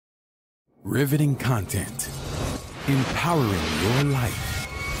Riveting content. Empowering your life.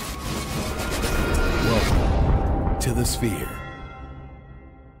 Welcome to the Sphere.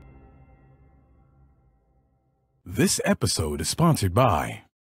 This episode is sponsored by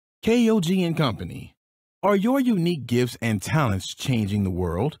KOG and Company. Are your unique gifts and talents changing the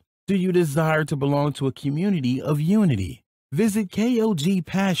world? Do you desire to belong to a community of unity? Visit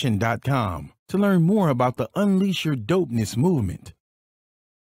KOGpassion.com to learn more about the Unleash Your Dopeness movement.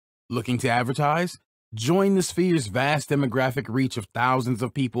 Looking to advertise? Join the Sphere's vast demographic reach of thousands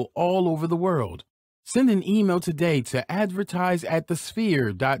of people all over the world. Send an email today to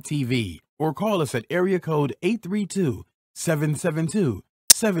advertise@thesphere.tv or call us at area code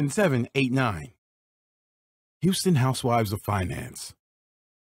 832-772-7789. Houston Housewives of Finance.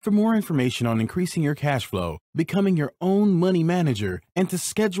 For more information on increasing your cash flow, becoming your own money manager, and to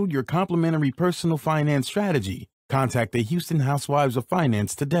schedule your complimentary personal finance strategy, contact the Houston Housewives of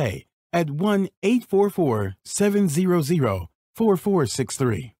Finance today at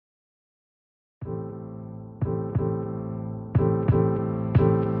 1-844-700-4463.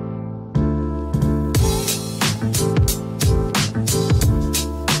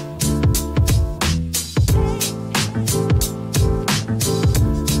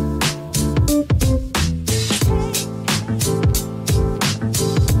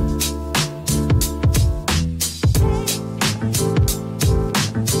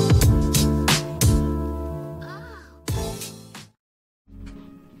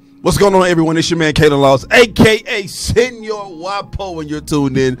 What's going on, everyone? It's your man, Kayla Laws, a.k.a. Senor Wapo, and you're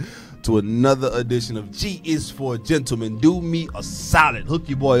tuned in to another edition of G is for Gentlemen. Do me a solid. Hook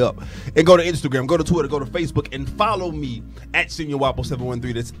your boy up. And go to Instagram, go to Twitter, go to Facebook, and follow me at Senor Wapo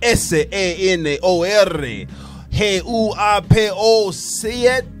 713. That's SANOR.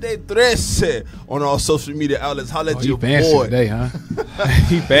 GUAPO713 on all social media outlets. Holla at your fancy boy today, huh?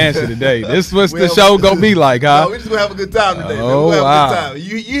 He fancy today. This what's the show gonna be like, huh? No, we just gonna have a good time today, man. Oh, We're gonna have wow. a good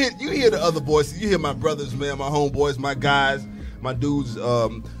time. You hear the other boys. You hear my brothers, man, my homeboys, my guys, my dudes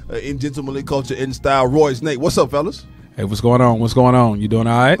in gentlemanly culture, in style. Royce, Nate, what's up, fellas? Hey, what's going on? What's going on? You doing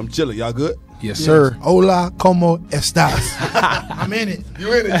all right? I'm chilling. Y'all good? Yes, sir. Hola, como estas? I'm in it.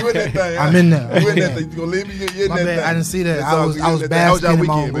 You in it? You in that thing? Huh? I'm in there. You in that thing? You gonna leave me? You in My that bad, thing? I didn't see that. It's I all was good. You in that thing? How basking y'all in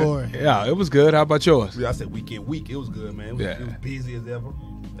my own weekend, man? glory. Yeah, it was good. How about yours? Yeah, I said weekend week. It was good, man. It was busy as ever,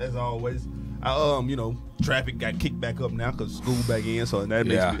 as always. Traffic got kicked back up now because school back in, so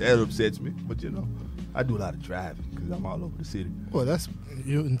that upsets me. But I do a lot of driving because I'm all over the city. Well, that's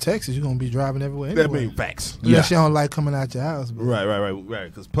you in Texas. You're gonna be driving everywhere. That Anyway. means facts. Unless you don't like coming out your house. But. Right.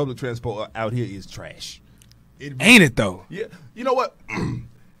 Because public transport out here is trash. Ain't it though? Yeah. You know what?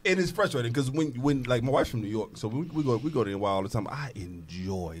 It is frustrating because when like my wife's from New York, so we go to NY all the time. I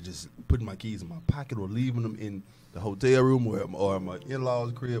enjoy just putting my keys in my pocket or leaving them in the hotel room or my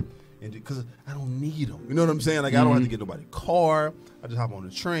in-laws' crib, and because I don't need them. You know what I'm saying? Like I don't have to get nobody's car. I just hop on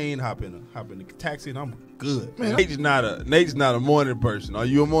the train, hop in the taxi, and I'm good. Man, Nate's not a morning person. Are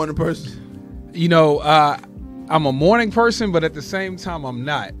you a morning person? You know, I'm a morning person, but at the same time, I'm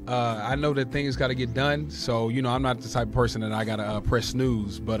not. I know that things got to get done, so I'm not the type of person that I gotta press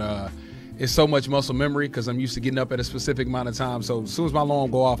snooze. But it's so much muscle memory because I'm used to getting up at a specific amount of time. So as soon as my alarm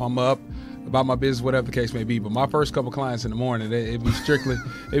go off, I'm up about my business, whatever the case may be. But my first couple clients in the morning, it'd be strictly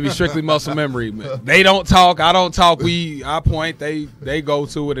muscle memory. They don't talk, I don't talk. I point, they go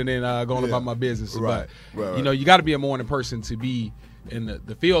to it, and then going about my business. Right. But you got to be a morning person to be in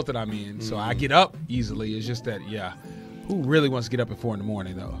the field that I'm in. So I get up easily. It's just that, who really wants to get up at 4 in the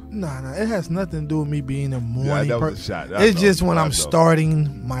morning though? Nah, it has nothing to do with me being a morning that was person. a shot. It's just when I'm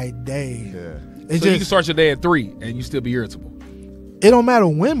starting my day. Yeah. It's So you just can start your day at 3 and you still be irritable. it don't matter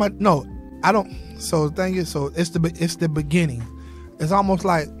when I don't. So the thing is, it's the beginning. It's almost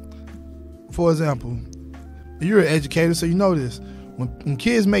like, for example, you're an educator, so you know this. When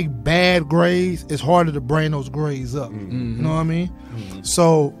kids make bad grades, it's harder to bring those grades up. Mm-hmm. You know what I mean? Mm-hmm.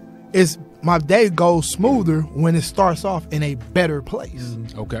 So my day goes smoother when it starts off in a better place.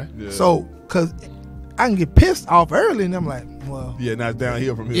 Mm-hmm. Okay. Yeah. So, because I can get pissed off early, and I'm like, well, Yeah, now it's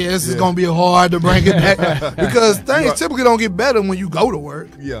downhill from here. yeah, this is going to be hard to bring it back. Because things typically don't get better when you go to work.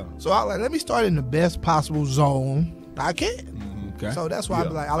 Yeah. So I let me start in the best possible zone I can. Okay. So that's why I be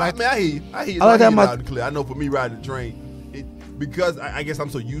like, I hear you. I like that much. Loud and clear. I know for me riding the train, because I guess I'm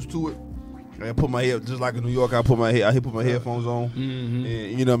so used to it. I put my head, just like in New York, I put my headphones on, and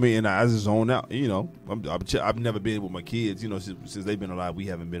you know what I mean, and I just zone out. I've never been with my kids. Since they've been alive, we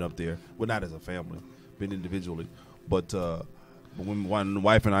haven't been up there. Well, not as a family, been individually, but when the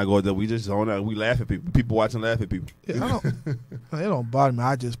wife and I go there, we just zone out. We laugh at people. People watching laugh at people. Yeah, it don't bother me.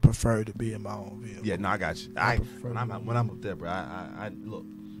 I just prefer to be in my own vehicle. Yeah, no, I got you. When I'm up there, bro, I look.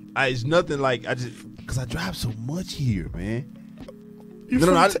 It's nothing like because I drive so much here, man.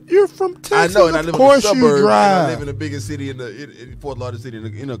 You're from Texas. I know, and I live in the suburbs. You drive. And I live in the biggest city in the fourth largest city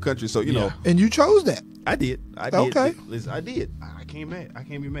in the country. So you know, and you chose that. I did. Okay. Listen, I did. I can't mad. I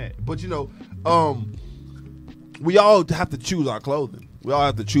can't be mad. But you know, we all have to choose our clothing. We all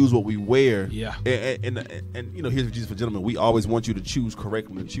have to choose what we wear. Yeah. And you know, here's Jesus for gentlemen. We always want you to choose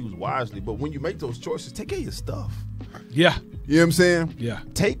correctly and choose wisely. But when you make those choices, take care of your stuff. Yeah. You know what I'm saying? Yeah.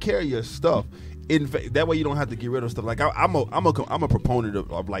 Take care of your stuff. In fact, that way you don't have to get rid of stuff. Like I'm a proponent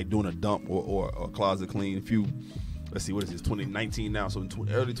of like doing a dump or a closet clean. Let's see, what is this? 2019 now. So in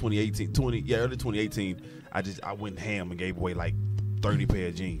early 2018, I went ham and gave away like 30 pair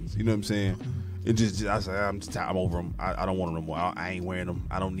of jeans. You know what I'm saying? It just I said I'm over them. I don't want them no more. I ain't wearing them.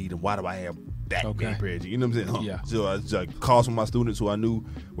 I don't need them. Why do I have that many pair of jeans? You know what I'm saying? Yeah. So I just called some of my students who I knew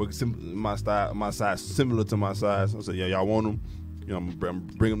were my size similar to my size. I said, yeah, y'all want them? You know, I'm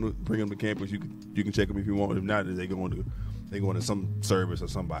bring them to campus. You can check them if you want. If not, they go into some service or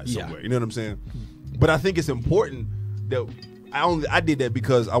somebody somewhere. You know what I'm saying? But I think it's important that I did that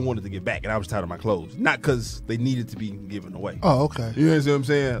because I wanted to get back and I was tired of my clothes, not because they needed to be given away. Oh, okay. You know what I'm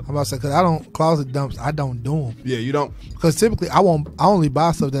saying? I'm about to say, because I don't closet dumps. I don't do them. Yeah, you don't. Because typically I only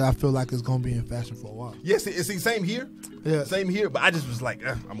buy stuff that I feel like is going to be in fashion for a while. Yes, see, same here. Yeah, same here. But I just was like,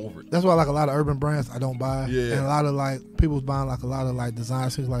 I'm over it. That's why like a lot of urban brands I don't buy. Yeah, and a lot of like people's buying like a lot of like designer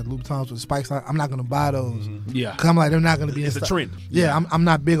things like Louboutins with spikes. I'm not going to buy those. Mm-hmm. Yeah, because I'm like they're not going to be. It's a trend. Yeah, I'm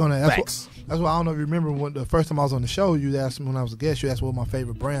not big on that. Facts. That's why I don't know if you remember when the first time I was on the show, you asked me when I was a guest, you asked what my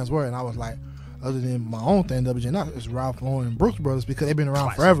favorite brands were, and I was like, other than my own thing, WJ, it's Ralph Lauren and Brooks Brothers because they've been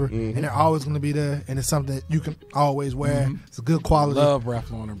around forever, and they're always going to be there, and it's something that you can always wear. It's a good quality. Love Ralph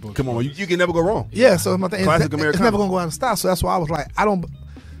Lauren and Brooks. Come on, you can never go wrong. Yeah, so my thing, Classic it's Americana. never going to go out of style. So that's why I was like, I don't,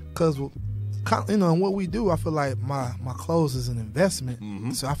 because you know, and what we do, I feel like my clothes is an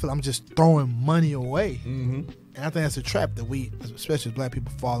investment. So I feel I'm just throwing money away. And I think that's a trap that we, especially black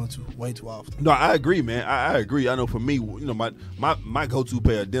people, fall into way too often. No, I agree, man. I agree. I know for me, you know, my go-to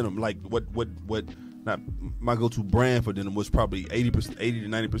pair of denim, like not my go-to brand for denim was probably 80 to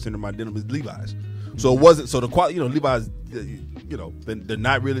 90% of my denim is Levi's. So it wasn't, so the quality, you know, Levi's, you know,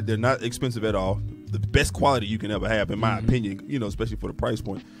 they're not expensive at all. The best quality you can ever have, in my opinion, you know, especially for the price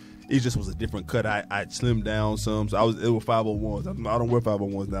point. It just was a different cut. I slimmed down some, so it was 501s. I don't wear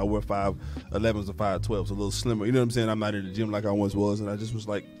 501s now. I wear 511s or 512s, a little slimmer. You know what I'm saying? I'm not in the gym like I once was, and I just was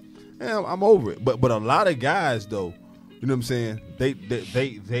like, I'm over it. But a lot of guys though, you know what I'm saying? They just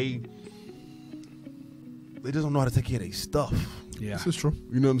don't know how to take care of their stuff. Yeah, this is true.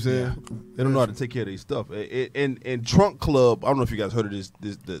 You know what I'm saying? Yeah. They don't know how to take care of their stuff. And Trunk Club, I don't know if you guys heard of this.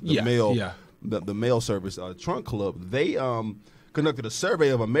 The mail service, Trunk Club. They conducted a survey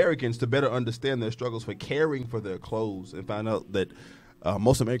of Americans to better understand their struggles for caring for their clothes, and found out that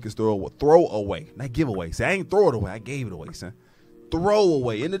most Americans throw away, not give away. Say, I ain't throw it away, I gave it away, son. Throw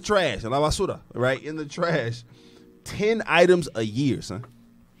away in the trash, in la basura, right? In the trash, 10 items a year, son.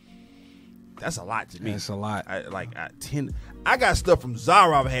 That's a lot to me. That's a lot. 10. I got stuff from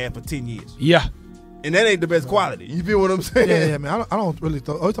Zara I've had for 10 years. Yeah. And that ain't the best quality. You feel what I'm saying? Yeah, man. I don't really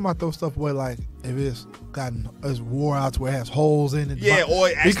throw. Every time I throw stuff away, like if it's wore out to where it has holes in it. Yeah, or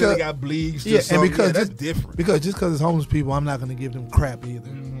it actually got bleeds. Yeah, and because that's different. Because just because it's homeless people, I'm not going to give them crap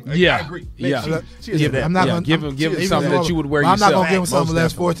either. Yeah, I agree. Yeah, I'm not going to give them something that you would wear I'm yourself. not going to give them something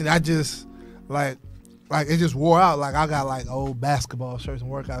less fortunate. I just like it just wore out. Like I got like old basketball shirts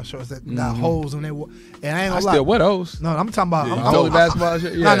and workout shirts that got holes in them. And I ain't gonna lie. Still wear those. No, I'm talking about I'm basketball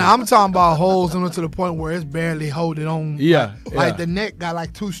shirt. Yeah. No, I'm talking about holes in them to the point where it's barely holding on. Yeah, like the neck got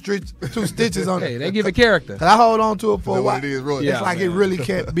like two stitches on it. Hey, they give it character. Cause I hold on to it for a while. It is, really? It's like it really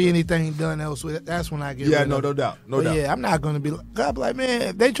can't be anything done else with it. That's when I get rid of it. No doubt. No doubt. Yeah, I'm not gonna be like, man,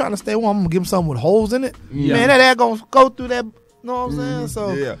 if they trying to stay warm, I'm gonna give them something with holes in it. Man, that gonna go through that. Know what I'm saying?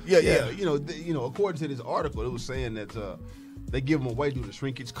 So yeah. You know, according to this article, it was saying that they give them away due to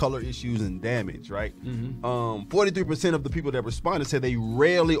shrinkage, color issues, and damage. Right? 43% of the people that responded said they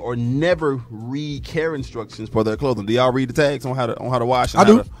rarely or never read care instructions for their clothing. Do y'all read the tags on how to wash? I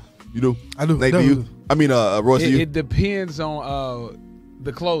do. You do? I do. Nate, do you? I mean, Royce, do you? It depends on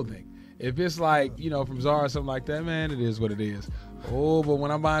the clothing. If it's like, you know, from Zara or something like that, man, it is what it is. Oh, but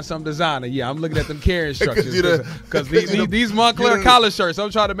when I'm buying some designer, I'm looking at them care instructions because these Montclair collar shirts,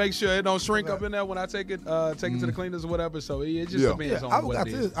 I'm trying to make sure it don't shrink up in there when I take it to the cleaners or whatever. So it just depends on what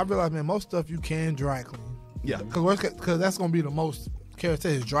it is. I realize, man, most stuff you can dry clean. Yeah, because that's gonna be the most care to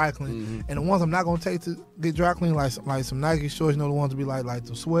is dry clean, and the ones I'm not gonna take to get dry clean, like some Nike shorts, you know, the ones to be like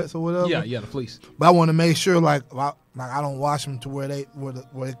the sweats or whatever. Yeah, the fleece. But I want to make sure like I don't wash them to where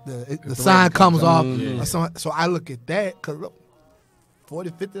the sign comes off. So I look at that because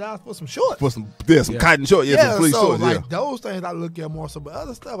 $40, $50 for some shorts. For some cotton shorts, some fleece so shorts, like those things I look at more so, but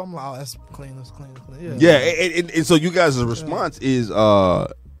other stuff I'm like, oh, that's clean, yeah. Yeah, and so you guys' response is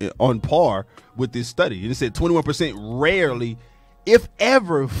on par with this study. And it said 21% rarely, if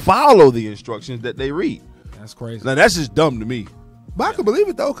ever, follow the instructions that they read. That's crazy. Now that's just dumb to me. But I can believe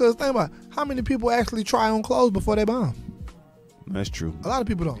it though, because think about how many people actually try on clothes before they buy them. That's true. A lot of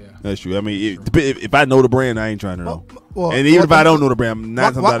people don't. Yeah. That's true. I mean, if I know the brand, I ain't trying to know. Well, and even if I don't know the brand,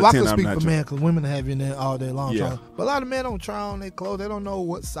 9 times out of 10, I can I'm speak not for trying. men because women have you in there all day long. Yeah. But a lot of men don't try on their clothes. They don't know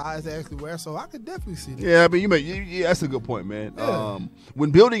what size they actually wear. So I could definitely see that. Yeah, I mean, that's a good point, man. Yeah.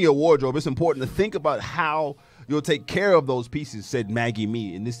 When building your wardrobe, it's important to think about how you'll take care of those pieces, said Maggie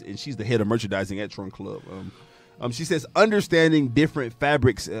Mee, and she's the head of merchandising at Trunk Club. She says understanding different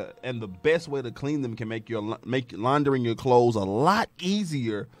fabrics and the best way to clean them can make laundering your clothes a lot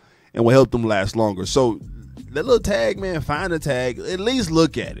easier and will help them last longer. So that little tag, man, find a tag, at least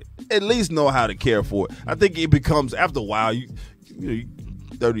look at it, at least know how to care for it. I think it becomes, after a while, you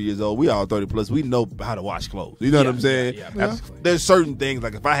 30 years old, we all 30 plus, we know how to wash clothes. You know what I'm saying? Yeah. There's certain things,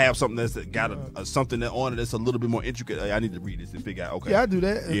 like if I have something that's got something that on it that's a little bit more intricate, I need to read this and figure out, okay. Yeah, I do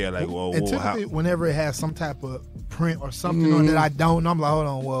that. Yeah, like, well, and typically, whenever it has some type of print or something on that I don't know, I'm like, hold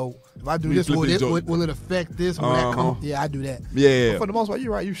on, well, if I do this, will it affect this? Will that come? Yeah, I do that. Yeah. But for the most part,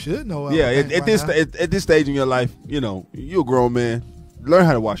 you're right. You should know. Yeah, at this stage in your life, you're a grown man. Learn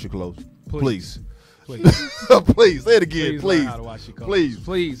how to wash your clothes. Please. Please. Say it again. Please. Learn how to wash your clothes.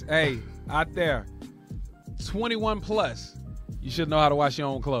 Please. Hey, out there, 21 plus, you should know how to wash your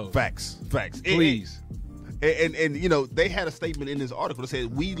own clothes. Facts. Please. And they had a statement in this article that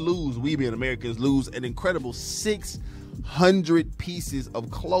said we being Americans lose an incredible 600 pieces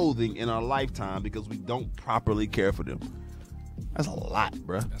of clothing in our lifetime because we don't properly care for them. That's a lot,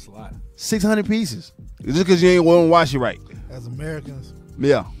 bruh. That's a lot. 600 pieces. Just because you ain't want to wash it right. As Americans.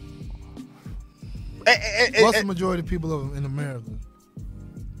 Yeah. What's the majority of people in America?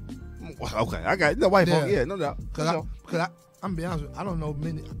 Okay, I got the white folk. Yeah, no doubt. Because I'm be honest with you, I don't know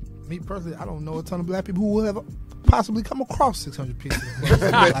me personally, I don't know a ton of black people who will ever possibly come across 600 pieces.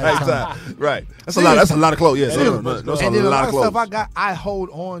 Right. That's a lot. That's a lot of clothes. Yeah. And then a lot of stuff I hold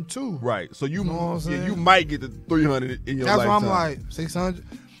on to. Right. So you might get to 300 in your lifetime. That's why I'm like 600.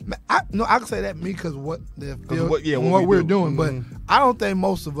 I can say that because what they're what we're doing, but I don't think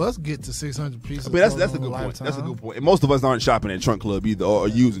most of us get to 600 pieces. But that's a good point. That's a good point. And most of us aren't shopping at Trunk Club either, or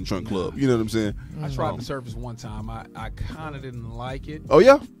using Trunk Club. You know what I'm saying? I tried the service one time. I kind of didn't like it. Oh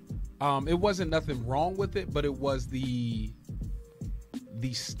yeah. It wasn't nothing wrong with it, but it was the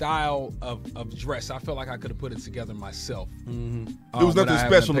style of dress. I felt like I could have put it together myself. Mm-hmm. There was nothing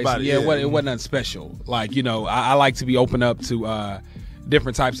special about it. Yeah, it wasn't nothing special. Like, I like to be open up to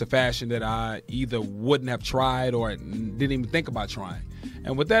different types of fashion that I either wouldn't have tried or didn't even think about trying.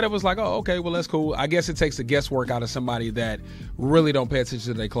 And with that, it was like, oh, okay, well, that's cool. I guess it takes the guesswork out of somebody that really don't pay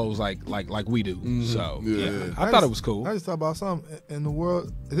attention to their clothes like we do. Mm-hmm. So I thought it was cool. I just thought about something in the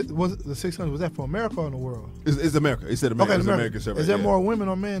world. Was it the 600? Was that for America or in the world? It's America. It said America. Okay, it's American survey. Is there more women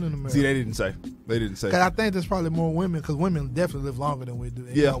or men in America? See, they didn't say. Because I think there's probably more women because women definitely live longer than we do.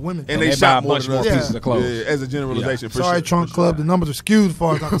 Yeah, women. And they shop much more pieces of clothes. Yeah, as a generalization. For Sorry, sure. Trunk Club. The numbers are skewed as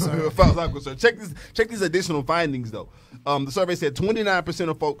far as I'm concerned. Check these additional findings though. The survey said 29%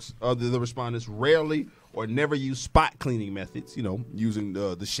 of folks, the respondents, rarely or never use spot cleaning methods. Using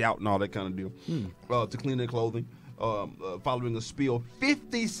the shout and all that kind of deal to clean their clothing. Following a spill,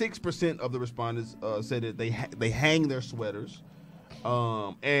 56% of the respondents said that they hang their sweaters.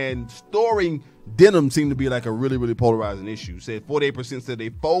 And storing denim seemed to be like a really, really polarizing issue. Said 48% said they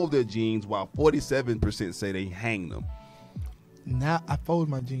fold their jeans, while 47% say they hang them. Now I fold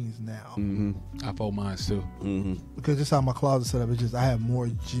my jeans now. Mm-hmm. I fold mine too. Mm-hmm. Because just how my closet set up, it's just I have more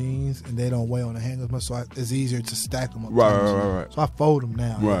jeans and they don't weigh on the hangers much, so it's easier to stack them up. Right. So I fold them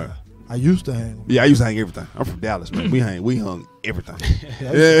now. Right. Yeah. I used to hang them. Yeah, I used to hang everything. I'm from Dallas, man. We hung everything.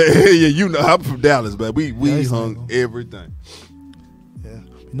 Yeah, I'm from Dallas, man. We hung everything. Yeah.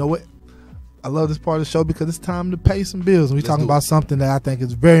 You know what? I love this part of the show because it's time to pay some bills. And we're talking about something that I think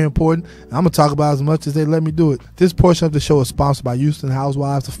is very important. And I'm going to talk about as much as they let me do it. This portion of the show is sponsored by Houston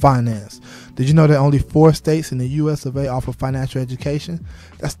Housewives of Finance. Did you know that only 4 states in the U.S. of A offer financial education?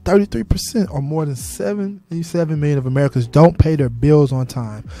 That's 33%, or more than 77 million of Americans don't pay their bills on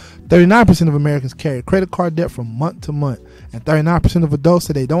time. 39% of Americans carry credit card debt from month to month. And 39% of adults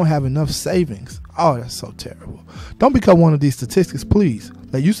say they don't have enough savings. Oh, that's so terrible. Don't become one of these statistics, please.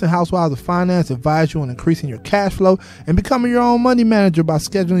 Let Houston Housewives of Finance advise you on increasing your cash flow and becoming your own money manager by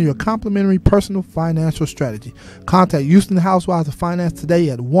scheduling your complimentary personal financial strategy. Contact Houston Housewives of Finance today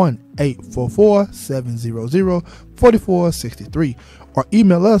at 1-844-700-4463 or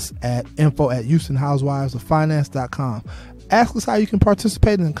email us at info@HoustonHousewivesOfFinance.com. Ask us how you can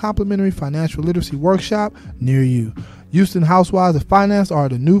participate in a complimentary financial literacy workshop near you. Houston Housewives of Finance are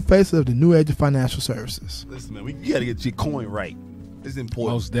the new faces of the new age of financial services. Listen, man, you got to get your coin right. It's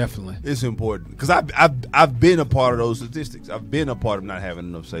important. Most definitely. It's important because I've been a part of those statistics. I've been a part of not having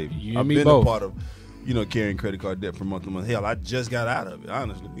enough savings. You and I've me been both. a part of, carrying credit card debt from month to month. Hell, I just got out of it,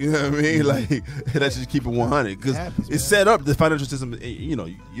 honestly. You know what I mean? Like, let's just keep it 100 because it's set up. The financial system,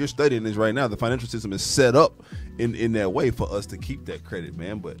 you're studying this right now. The financial system is set up in that way for us to keep that credit,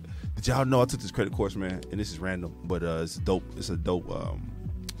 man. But did y'all know I took this credit course, man? And this is random, but it's dope. It's a dope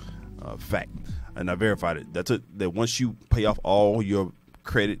fact, and I verified it. That once you pay off all your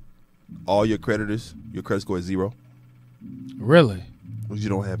creditors, your credit score is 0. Really? Because you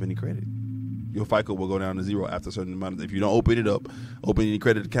don't have any credit. Your FICO will go down to 0 after a certain amount if you don't open any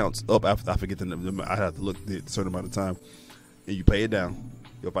credit accounts up after, I forget the number, I have to look at a certain amount of time, and you pay it down,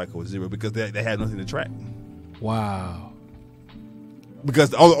 your FICO is 0 because they have nothing to track. Wow. Because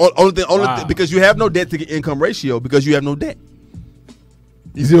because you have no debt to income ratio because you have no debt.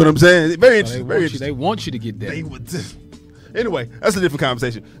 You see what I'm saying? Very interesting. Very interesting. They want you to get that. Anyway, that's a different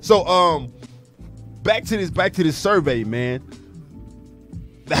conversation. So, back to this survey, man.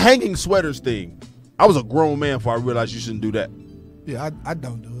 The hanging sweaters thing. I was a grown man before I realized you shouldn't do that. Yeah, I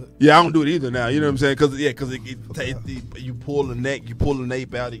don't do it. Yeah, I don't do it either now. You know what I'm saying? Because you pull the neck, you pull the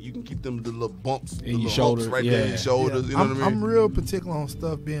nape out. You can keep them the little bumps in your shoulders, right there in your shoulders. You know what I mean? I'm real particular on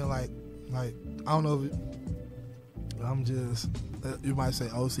stuff being like I don't know if I'm just you might say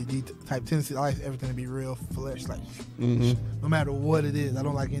OCD type tendency. I like everything to be real flesh, like no matter what it is. I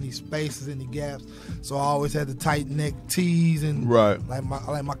don't like any spaces, any gaps. So I always had the tight neck tees and I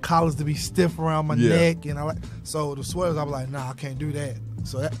like my collars to be stiff around my neck, and so the sweaters. I'm like, nah, I can't do that.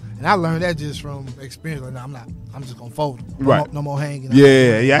 So and I learned that just from experience. Like, nah, I'm just gonna fold them. No more hanging.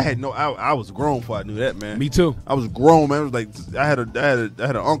 I was grown before I knew that, man. Me too. I was grown, man. It was like I had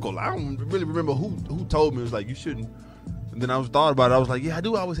an uncle. I don't really remember who told me. It was like, you shouldn't. And then I was thought about it. I was like, yeah, I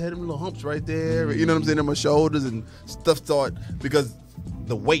do. I always had them little humps right there. You know what I'm saying? In my shoulders and stuff because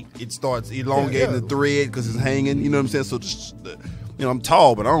the weight, it starts elongating the thread because it's hanging. You know what I'm saying? So I'm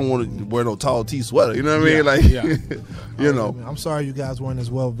tall, but I don't want to wear no tall T sweater. You know what I mean? You know. I'm sorry you guys weren't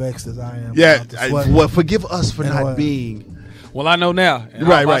as well vexed as I am. Yeah. Well, forgive us for not being. Well, I know now. And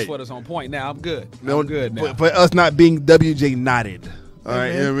my sweater's on point now. I'm good. I'm good now. For us not being WJ knotted. All right,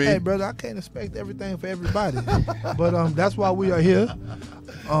 man, you know what I mean? Hey, brother, I can't expect everything for everybody. But that's why we are here.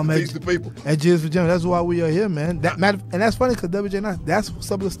 Teach the people. At Jizz Virginia, that's why we are here, man. And that's funny because WJ, that's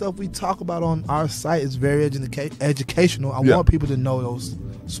some of the stuff we talk about on our site is very educational. I want people to know those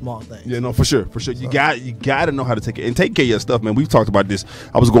small things. Yeah, no, for sure. You got to know how to take it and take care of your stuff, man. We've talked about this.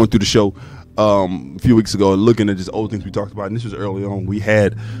 I was going through the show a few weeks ago looking at just old things we talked about, and this was early on. We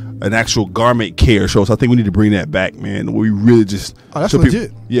had an actual garment care show, so I think we need to bring that back, man. We really just that's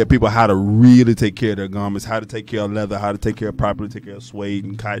legit. People how to really take care of their garments, how to take care of leather, how to take care of properly, take care of suede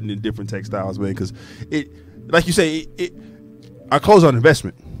and cotton and different textiles, man. Because it, like you say, our clothes are an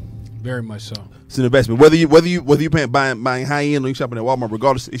investment. Very much so. It's an investment. Whether you buying high end or you shopping at Walmart,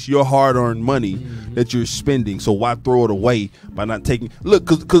 regardless, it's your hard earned money that you're spending. So why throw it away by not taking? Look,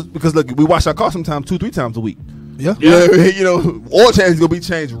 because look, we wash our car sometimes 2-3 times a week. Yeah. You know, oil change is gonna be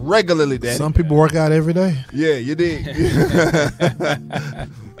changed regularly. Daddy. Some people work out every day. Yeah, you did.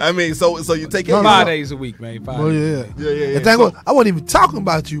 I mean, so you take it 5 days a week, man. 5 days. Yeah. I wasn't even talking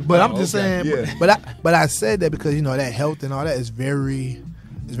about you, but I'm just saying. Yeah. But I said that because that health and all that is very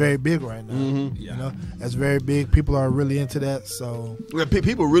big right now. You know, that's very big. People are really into that. So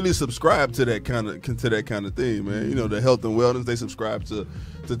people really subscribe to that kind of thing, man. You know, the health and wellness, they subscribe to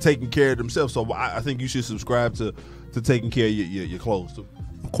taking care of themselves. So I think you should subscribe to taking care of your clothes too.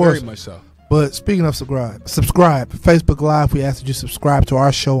 Of course, very much so. But speaking of subscribe, Facebook Live, we ask that you subscribe to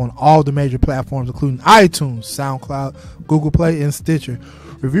our show on all the major platforms, including iTunes, SoundCloud, Google Play, and Stitcher.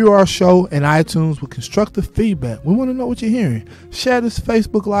 Review our show in iTunes with constructive feedback. We want to know what you're hearing. Share this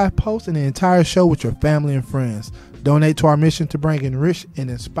Facebook Live post and the entire show with your family and friends. Donate to our mission to bring in rich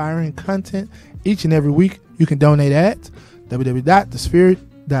and inspiring content each and every week. You can donate at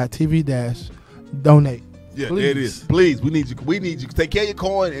www.thespirit.tv-donate. Yeah, there it is. Please, we need you. Take care of your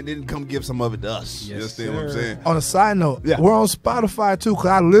coin and then come give some of it to us. You understand what I'm saying? On a side note, we're on Spotify too, because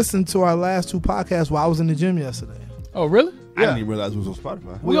I listened to our last 2 podcasts while I was in the gym yesterday. Oh, really? I didn't even realize we was on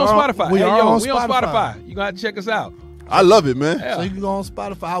Spotify. We on Spotify. We are on Spotify. You're going to have to check us out. I love it, man. Yeah. So you can go on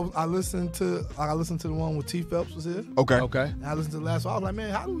Spotify. I listened to the one with T. Phelps was here. Okay. And I listened to the last one. I was like,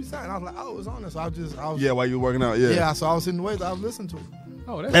 man, how do we sign? I was like, oh, it's on there. So I was while you were working out. Yeah, so I was sitting the way. I was listening to it.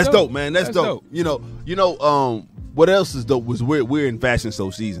 Oh, that's dope, man. That's dope. You know, what else is dope was we're in fashion show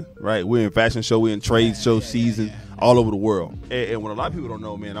season, right? We're in fashion show, we're in trade show season all over the world. And what a lot of people don't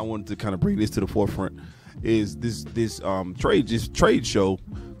know, man, I wanted to kind of bring this to the forefront, is this trade show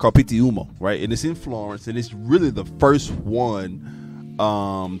called Pitti Uomo, right? And it's in Florence, and it's really the first one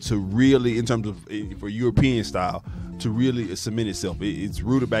to really, in terms of for European style, to really cement itself. It's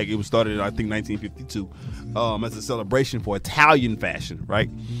rooted back. It was started in, I think, 1952 as a celebration for Italian fashion, right?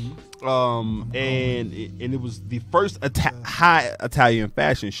 And it was the first high Italian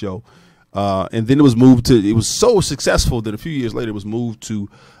fashion show, and then it was moved to. It was so successful that a few years later it was moved to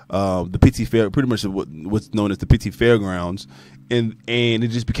the Pitti Fair, pretty much what's known as the Pitti Fairgrounds, and it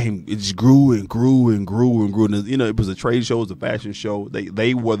just grew and grew and grew and grew. And, you know, it was a trade show, it was a fashion show.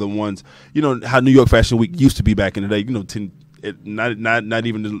 They were the ones, you know, how New York Fashion Week used to be back in the day. You know, not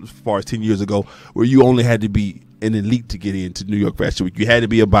even as far as 10 years ago, where you only had to be an elite to get into New York Fashion Week. You had to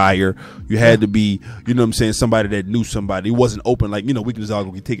be a buyer. You had to be, you know what I'm saying, somebody that knew somebody. It wasn't open like, you know, we can just all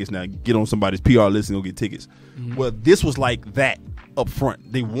go get tickets now. Get on somebody's PR list and go get tickets. Well, this was like that up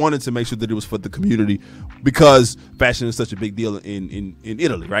front. They wanted to make sure that it was for the community because fashion is such a big deal in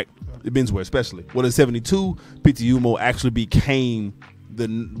Italy, right? The menswear especially. Well, in 72, Pitti Uomo actually became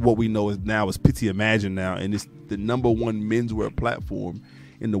what we know now as Pitti Imagine now, and it's the #1 menswear platform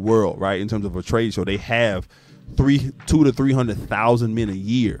in the world, right? In terms of a trade show, they have 200,000 to 300,000 men a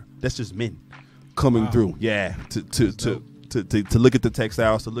year. That's just men coming through, to look at the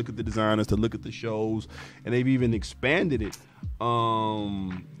textiles, to look at the designers, to look at the shows, and they've even expanded it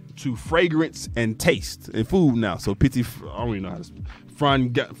to fragrance and taste and food now. So Pitti, I don't even know how to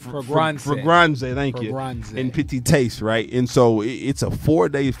Fragranze, thank you, and Pitti Taste, right? And so it's a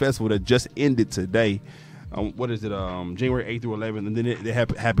 4-day festival that just ended today. What is it? January 8th through 11th, and then it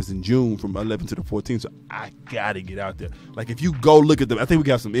happens in June from 11th to the 14th. So I gotta get out there. Like, if you go look at them, I think we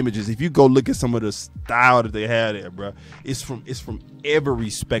got some images. If you go look at some of the style that they had there, bro, it's from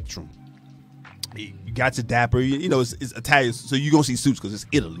every spectrum. You got your dapper, you know, it's Italian, so you're gonna see suits because it's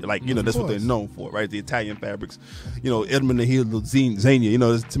Italy. Like, you know, that's what they're known for, right? The Italian fabrics, you know, Edmund Hill, Zegna, you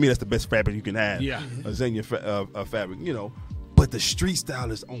know, to me that's the best fabric you can have. Yeah, a Zegna fabric, you know. But the street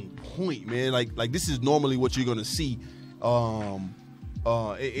style is on point, man. Like this is normally what you're gonna see.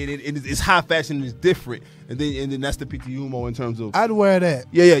 It's high fashion and it's different, and then that's the Pitti Uomo in terms of. I'd wear that.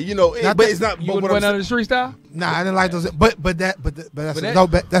 Yeah, you know, but it's not. You would wear none of the street style. Nah, I didn't like those. But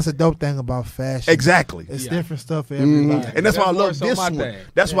that's a dope thing about fashion. Exactly, it's different stuff for everybody, and that's why I love this one.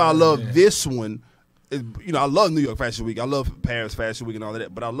 That's why I love this one. You know, I love New York Fashion Week. I love Paris Fashion Week and all of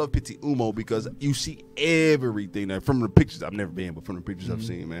that. But I love Pitti Uomo because you see everything there from the pictures. I've never been, but from the pictures I've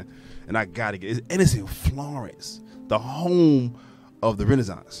seen, man. And I gotta get it. And it's in Florence, the home of the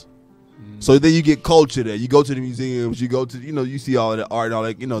Renaissance. So then you get culture there. You go to the museums. You go to, you know, you see all of the art and all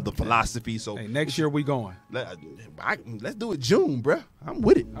that, you know, the philosophy. So next year we going. Let's do it June, bruh. I'm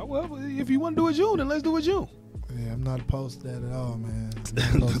with it. Well, if you want to do it June, then let's do it June. Yeah, I'm not opposed to that at all, man.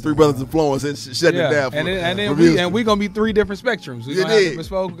 The Three Brothers of Florence and shut it down. And we gonna be 3 different spectrums. We gonna have the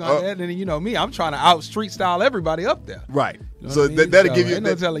bespoke on that, and you know me, I'm trying to out street style everybody up there. Right. You know so that'll give you. Ain't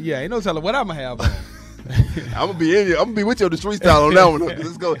no telling what I'm gonna have on. I'm gonna be in you. I'm gonna be with you on the street style on that one.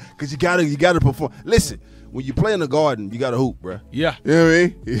 Let's go, because you gotta perform. Listen, when you play in the garden, you gotta hoop, bro. Yeah, you know what I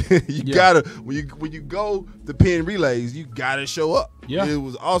mean. You gotta when you go to pin relays, you gotta show up. Yeah, it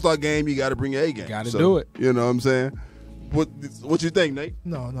was All-Star game. You gotta bring your A game. Gotta do it. You know what I'm saying? What you think, Nate?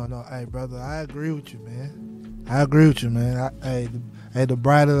 No. Hey, brother, I agree with you, man. The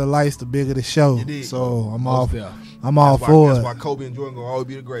brighter the lights, the bigger the show. So I'm all for it. That's why Kobe and Jordan gonna always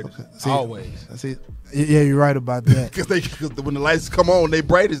be the greatest. Okay. See, always. See, yeah, you're right about that. Because when the lights come on, they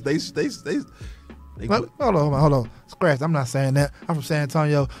brightest. They hold on. Scratch. I'm not saying that. I'm from San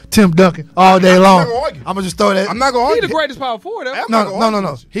Antonio. Tim Duncan all day long. I'm gonna just throw that. I'm not gonna argue. He's the greatest power forward.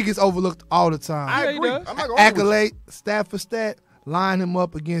 No. He gets overlooked all the time. I agree. I'm not gonna accolade, stat for stat, line him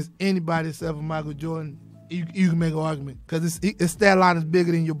up against anybody except for Michael Jordan. You can make an argument because his stat line is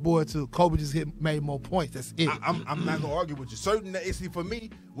bigger than your boy too. Kobe just made more points. That's it. I'm not gonna argue with you. See, for me,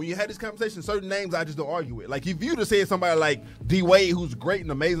 when you had this conversation, certain names I just don't argue with. Like if you just said somebody like D Wade, who's great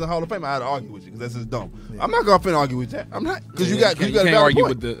and amazing Hall of Fame, I'd argue with you because that's just dumb. Yeah. I'm not gonna finna argue with that. I'm not because you got a argue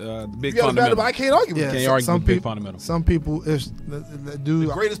with the big fundamental. I can't argue with that. Can't argue with big fundamental. Some people the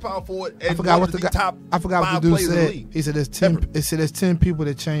greatest power forward. And I forgot what the dude said. He said there's 10 people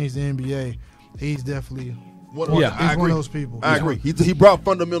that changed the NBA. He's definitely. One of those people. I agree. He brought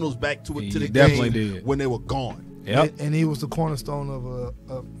fundamentals back to the game definitely did. when they were gone. Yep. And he was the cornerstone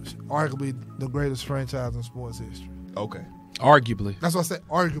of arguably the greatest franchise in sports history. Okay. Arguably. That's what I said.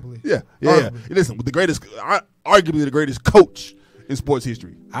 Arguably. Yeah. Listen, arguably the greatest coach in sports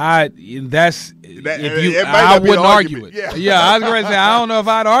history. I wouldn't argue it. Yeah, I was going to say I don't know if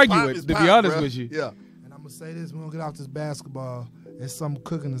I'd argue it, to be honest with you. Yeah. And I'm gonna say this: when we get off this basketball, there's something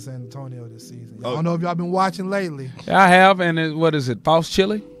cooking in San Antonio this season. I don't know if y'all been watching lately. I have, and what is it? False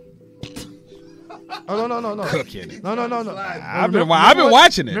chili? Oh no. Cooking it. No. I've been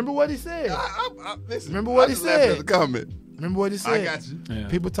watching it. Remember what he said. Listen, Remember what he just laughed at said. the comment. Remember what he said. I got you. Yeah.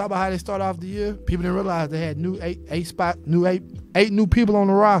 People talk about how they start off the year. People didn't realize they had eight new people on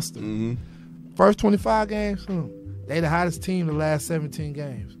the roster. Mm-hmm. First 25 games, they the hottest team the last 17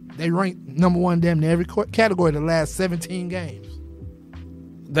 games. They ranked number one damn near every category the last 17 games.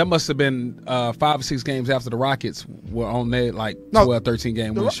 That must have been 5 or 6 games after the Rockets were on their 12, 13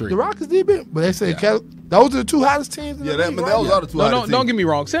 game win streak. The Rockets did it, but they said those are the two hottest teams in the league. Those are the two hottest teams. Don't get me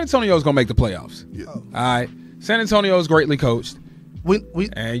wrong. San Antonio's going to make the playoffs. Yeah. All right. San Antonio is greatly coached.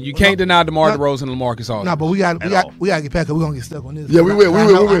 And you can't deny DeMar DeRozan and LaMarcus Aldridge. No, but we got to get back up. We're going to get stuck on this. Yeah, we will. We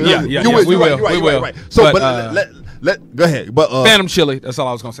will. Right. So, but go ahead. But Phantom chili. That's all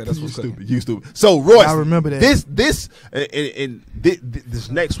I was going to say. That's what's cooking. You stupid. So, Royce, I remember that. This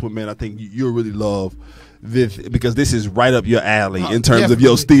next one, man, I think you'll really love this because this is right up your alley in terms of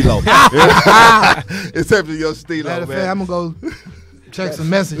your stilo. In terms of your stilo, Matter of man. fact, I'm going to go check some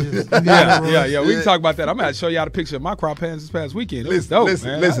messages. Yeah. We can talk about that. I'm going to show y'all the picture of my crop pants this past weekend. It was dope,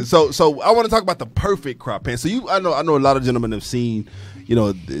 man. Listen. So I want to talk about the perfect crop pants. So I know a lot of gentlemen have seen,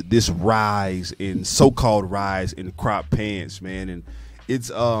 this rise in so-called rise in crop pants, man, and it's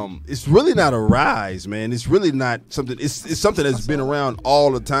really not a rise, man. It's really not something. It's something that's been around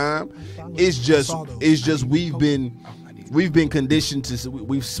all the time. It's just we've been conditioned to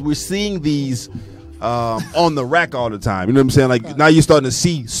we're seeing these. On the rack all the time. You know what I'm saying? Like now you're starting to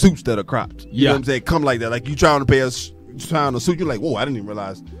see suits that are cropped. You know what I'm saying? Come like that. Like you trying to trying a suit, you're like, whoa, I didn't even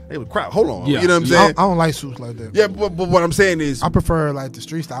realize they were cropped. Hold on. Yeah. You know what I'm saying? I don't like suits like that. Yeah, but what I'm saying is I prefer like the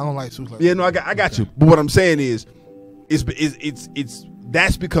street style. I don't like suits like that. yeah, no, I got you. But what I'm saying is it's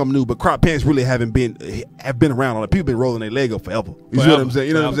that's become new, but crop pants really have been around. Like people been rolling their leg up forever. You see what I'm saying?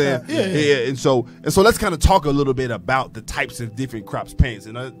 You know what I'm saying? Yeah. And so let's kind of talk a little bit about the types of different crops pants.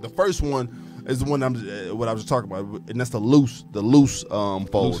 And the first one is the one what I was talking about, and that's the loose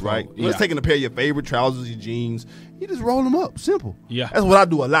fold, right? Yeah. Let's taking a pair of your favorite trousers, your jeans, you just roll them up, simple. Yeah, that's what I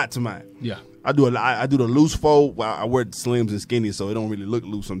do a lot to mine. Yeah, I do the loose fold. Well, I wear slims and skinnies, so it don't really look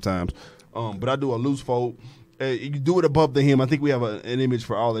loose sometimes. But I do a loose fold. You do it above the hem. I think we have an image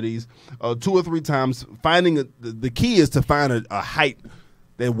for all of these. 2 or 3 times. Finding the key is to find a height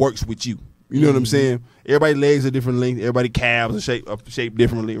that works with you. You know what I'm saying? Everybody's legs are different length. Everybody's calves are shaped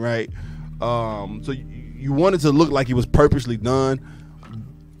differently, right? So you want it to look like it was purposely done,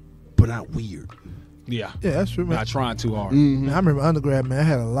 but not weird. Yeah, that's true, man. Not trying too hard. Man, I remember undergrad, man. I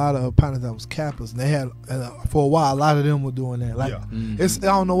had a lot of partners that was Kappas, and they had for a while. A lot of them were doing that. Like, I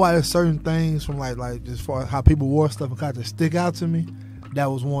don't know why there's certain things from like just far as how people wore stuff and kind of stick out to me. That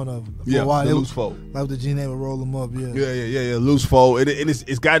was one of them. For a while, the loose fold. Like the jean, they would roll them up. Yeah. Loose fold, and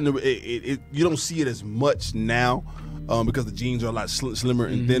it's gotten you don't see it as much now because the jeans are a lot slimmer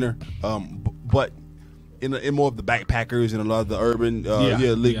and thinner. But in more of the backpackers and a lot of the urban, you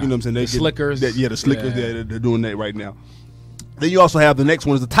know what I'm saying? The slickers. The slickers, they're doing that right now. Then you also have the next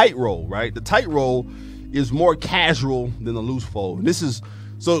one is the tight roll, right? The tight roll is more casual than the loose fold. And this is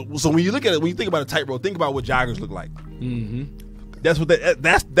so when you look at it, when you think about a tight roll, think about what joggers look like. That's what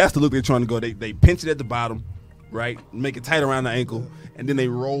that's the look they're trying to go. They pinch it at the bottom, right? Make it tight around the ankle, and then they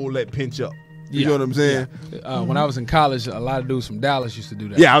roll that pinch up. You know what I'm saying? When I was in college, a lot of dudes from Dallas used to do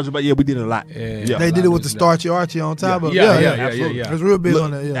that. We did it a lot. They did it with the starchy archy on top of it. Absolutely. It was real big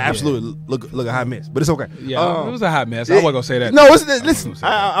on that. Absolutely. Look a hot mess, but it's okay. Yeah, it was a hot mess. I wasn't gonna say that. No, listen.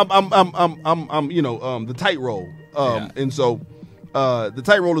 I'm the tight roll. And so the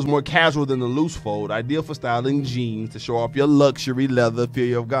tight roll is more casual than the loose fold, ideal for styling jeans to show off your luxury leather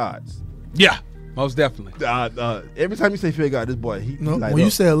fear of gods. Yeah. Most definitely. Every time you say fear of God, this boy, when you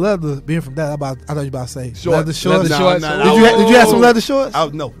said leather, being from that, I thought you were about to say leather shorts. Did you have some leather shorts?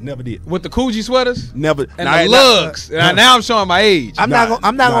 No, never did. With the Coogee sweaters? Never. And the lugs. Now I'm showing my age. I'm not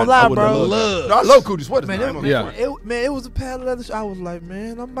gonna lie, bro. No, I love Coogee sweaters. Man, it was a pair of leather. I was like,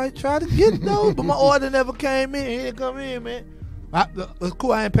 man, I might try to get those, but my order never came in. It didn't come in, man. It's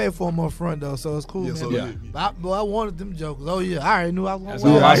cool. I ain't paid for them up front though, so it's cool. I wanted them jokers. Oh yeah, I already knew I was going to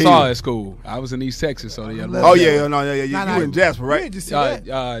wear them. I saw at school. I was in East Texas, so You were in Jasper,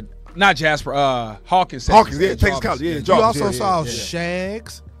 right? Not Jasper. Hawkins. Texas College. You also saw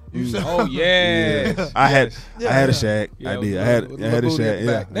Shags. Oh yeah, I had a shag. I did. I had a shag.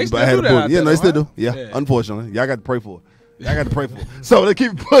 Yeah, they still do that. Yeah, no, they still do. Yeah, unfortunately, y'all got to pray for it. I got to pray for him. So let's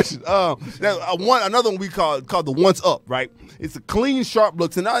keep pushing. Another one we called the once up, right? It's a clean, sharp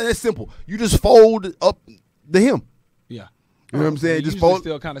looks, and that's simple. You just fold up the hem. Yeah. You know what I'm saying? It Just usually fold.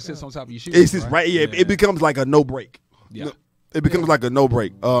 still kind of sits on top of your shoes. It's just right. Yeah, it becomes like a no break. Yeah. It becomes like a no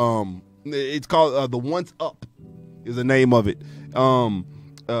break. It's called the once up is the name of it. The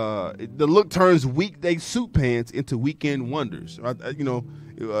look turns weekday suit pants into weekend wonders. Right?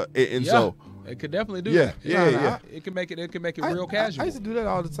 So it could definitely do Yeah, that. yeah. It can make it real casual. I used to do that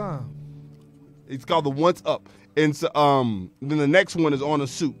all the time. it's called the once up. And so, then the next one is on a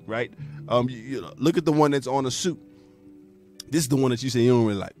suit, right? You look at the one that's on a suit. This is the one that you say you don't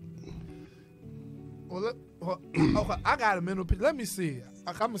really like. Well, okay, I got a mental picture. Let me see.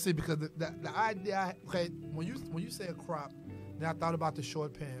 I'm gonna see because the idea. Okay, when you say a crop, then I thought about the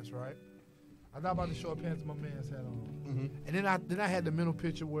short pants, right? I thought about the short pants my man's had on, and then I had the mental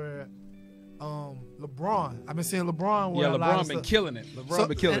picture where LeBron. I've been seeing LeBron. Yeah, Wear a lot of LeBron been stuff. killing it. LeBron So-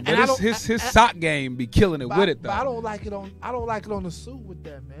 been killing it. and But I his sock game be killing it with it though. But I don't like it on. I don't like it on the suit with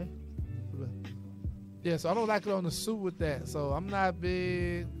that, man. Yeah, so I don't like it on the suit with that. So I'm not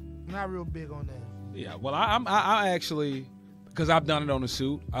real big on that. Yeah, well, I actually, because I've done it on a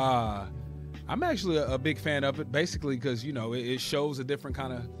suit. I'm actually a big fan of it, basically because it shows a different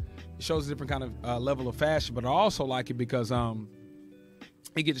kind of level of fashion. But I also like it because you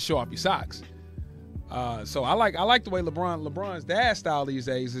get to show off your socks. So I like the way LeBron's dad style these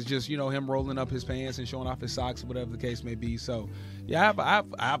days is just him rolling up his pants and showing off his socks, whatever the case may be. So yeah, I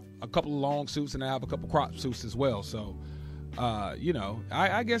have a couple of long suits and I have a couple crop suits as well. So I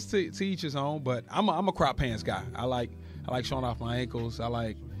guess to each his own. But I'm a crop pants guy. I like showing off my ankles. I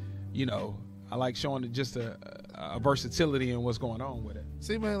like showing just a versatility in what's going on with it.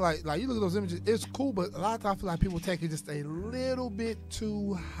 See, man, like you look at those images, it's cool, but a lot of times I feel like people take it just a little bit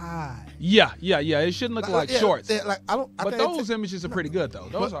too high. Yeah. It shouldn't look like shorts. Yeah, But those images are pretty good though.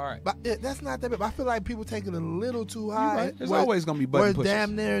 Those are all right. But that's not that bad. But I feel like people take it a little too high. Right. There's always gonna be button where pushers. it's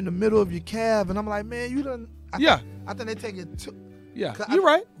damn near in the middle of your calf, and I'm like, man, you done. I think they take it too. Yeah, you're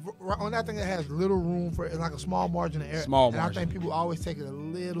right. On that thing, it has little room for it's like a small margin of error. Small and margin. I think people always take it a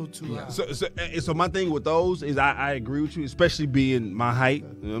little too high. So my thing with those is I agree with you, especially being my height.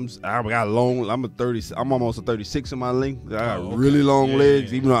 I got long. I'm almost a 36 in my length. I got really long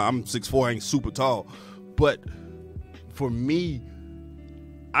legs, even though I'm 6'4", I ain't super tall. But for me,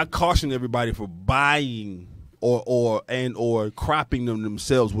 I caution everybody for buying or cropping them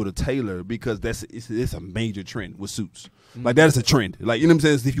themselves with a tailor because it's a major trend with suits. Like that is a trend. Like, you know what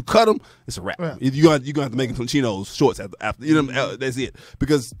I'm saying? If you cut them, it's a wrap. Yeah. You're gonna have to make them some chinos, shorts after. You know, that's it.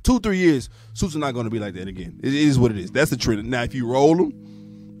 Because 2-3 years, suits are not gonna be like that again. It is what it is. That's the trend. Now, if you roll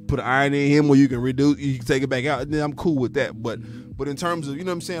them, put an iron in him where you can reduce, you can take it back out. Then I'm cool with that. But in terms of, you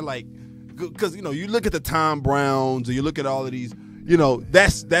know what I'm saying, like, because you look at the Tom Browns or you look at all of these.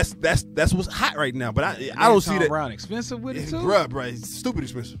 That's what's hot right now. But I don't see that. Brown expensive with it too. Bruh, it's stupid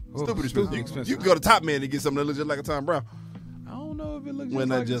expensive. Stupid expensive. You can go to Top Man and get something that looks just like a Tom Brown. I don't know if it looks Well,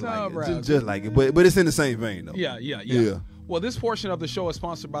 not just like a Tom Brown. just like it, but it's in the same vein though. Yeah. Well, this portion of the show is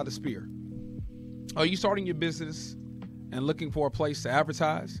sponsored by The Spear. Are you starting your business and looking for a place to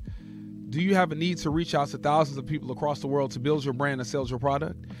advertise? Do you have a need to reach out to thousands of people across the world to build your brand and sell your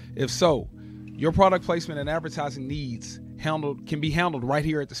product? If so, your product placement and advertising needs can be handled right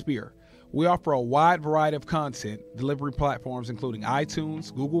here at The Spear. We offer a wide variety of content delivery platforms including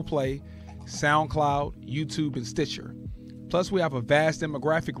iTunes, Google Play, SoundCloud, YouTube, and Stitcher. Plus, we have a vast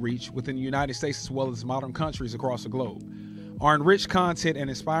demographic reach within the United States as well as modern countries across the globe. Our enriched content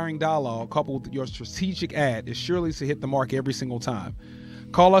and inspiring dialogue coupled with your strategic ad is surely to hit the mark every single time.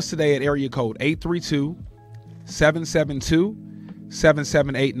 Call us today at area code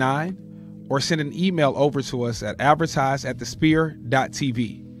 832-772-7789 or send an email over to us at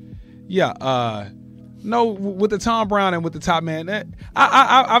advertise@thespear.tv. No, with the Tom Brown and with the Top Man,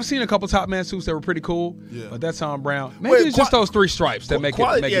 I've seen a couple Top Man suits that were pretty cool. Yeah. But that Tom Brown, maybe it's just those 3 stripes that make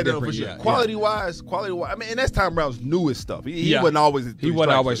it different. For sure. Yeah, Quality wise. I mean, and that's Tom Brown's newest stuff. He wasn't always at 3 He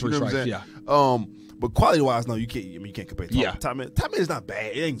wasn't stripes, always you 3 know what I'm stripes. saying? Yeah. But quality wise, no, you can't compare. Top Man is not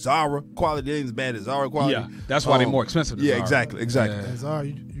bad. It ain't Zara quality. It ain't as bad as Zara quality. Yeah, that's why they're more expensive than Zara. Exactly. And Zara,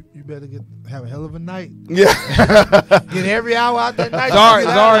 you better have a hell of a night. Yeah. Get every hour out that night.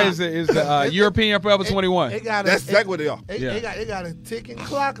 Zara is the European Forever 21. That's exactly what they are. They got a ticking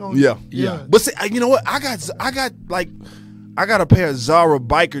clock on it. Yeah. But see, you know what? I got a pair of Zara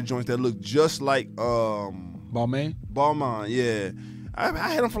biker joints that look just like Balmain? Balmain, yeah. I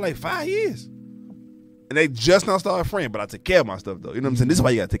had them for like 5 years. And they just now started fraying, but I take care of my stuff though. You know what I'm saying? This is why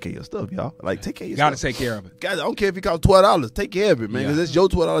you gotta take care of your stuff, y'all. Like, take care of your Gotta stuff. take care of it. Guys, I don't care if it costs $12. Take care of it, man, because Yeah. that's your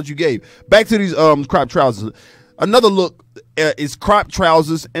 $12 you gave. Back to these crop trousers. Another look is crop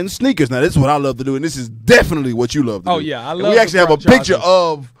trousers and sneakers. Now, this is what I love to do, and this is definitely what you love to do. Oh, yeah, I And love we the actually have a crop picture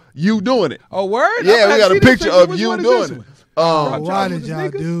trousers. of you doing it. Oh, word? Yeah, we got a picture of Which you one is doing this it. one? Why trousers did with y'all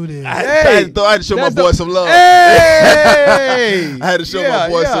sneakers? do this? I had to show my that's boy the- some love. Hey! I had to show my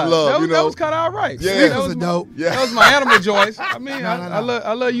boy some love. That you was, know, was kind of all right. Yeah. that Sneakers was are my, dope. Yeah. that was my animal joints. I mean, No.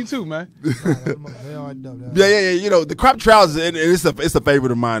 I love you too, man. They are dope. yeah. You know, the crop trousers, and it's a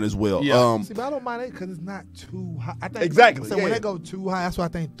favorite of mine as well. Yeah. See, but I don't mind it because it's not too high. I think, Exactly, So yeah. when they go too high, that's what I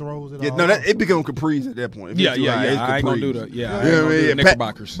think throws it Yeah, all no, off. it becomes capris at that point. If it's too high, it's I ain't gonna do capris. that. Yeah, Yeah, I ain't gonna do the yeah.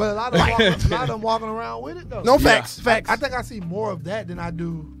 knickerbockers. But a lot of them walking around with it though. No facts. I think I see more of that than I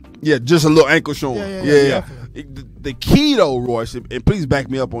do. Yeah, just a little ankle showing. Yeah, definitely. The key though, Royce, and please back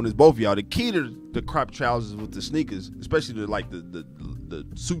me up on this, both of y'all. The key to the crop trousers with the sneakers, especially the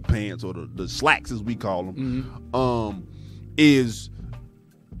suit pants or the slacks as we call them, is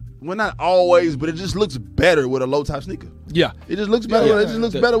well, not always, but it just looks better with a low top sneaker. Yeah. It just looks better. Yeah. It just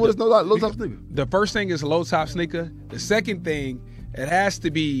looks better with a low top sneaker. The first thing is a low top sneaker. The second thing, it has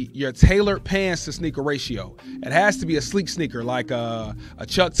to be your tailored pants to sneaker ratio. It has to be a sleek sneaker like a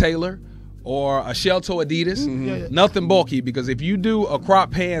Chuck Taylor or a shell toe Adidas. Yeah. Nothing bulky, because if you do a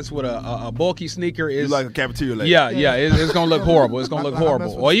crop pants with a bulky sneaker, You it's like a cafeteria lady. yeah, it's gonna look horrible. It's gonna look I mess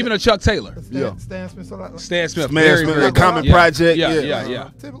horrible. with Or even a Chuck Taylor. Stan Smith. So like, Stan Smith. Stan very, Smith, very a good. Common Yeah. Project. Yeah.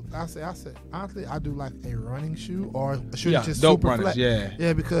 typically, I say, honestly, I do like a running shoe or a shoe Yeah, that's just dope super runners, flat.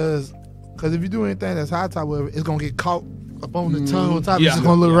 yeah. Because if you do anything that's high top, whatever, it's gonna get caught up on the tongue on top. Yeah. It's just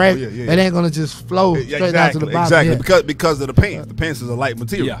gonna look Yeah. right. Yeah. It ain't gonna just flow Yeah, straight down to the bottom. exactly. Yeah. Because of the pants. The pants is a light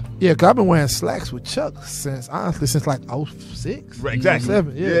material. Yeah. Yeah, cause I've been wearing slacks with Chuck since like 06. Right, exactly.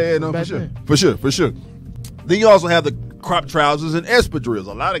 07, Yeah, no, back for sure. then. For sure. Then you also have the crop trousers and espadrilles.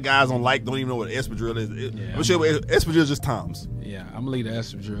 A lot of guys don't even know what an espadrille is. I'm sure espadrille is just Toms. Yeah, I'm gonna leave the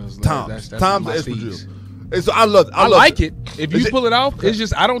espadrilles. Toms. That's Toms my and steez. espadrilles. And so I love like it. If you Is it- pull it off, it's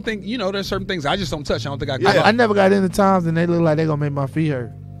just I don't think there's certain things I just don't touch. I don't think I can. Yeah. I never got into Toms and they look like they gonna make my feet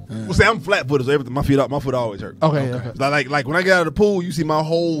hurt. Well, see, I'm flat footed, so everything my foot always hurt. Okay. Like when I get out of the pool, you see my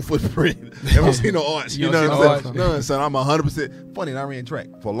whole footprint. Never see no arch. You You don't know see what no I'm saying? arch. No, son, I'm 100% funny. And I ran track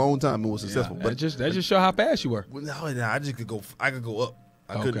for a long time and was successful. that But just show how fast you were. well, no, I just could go. I could go up.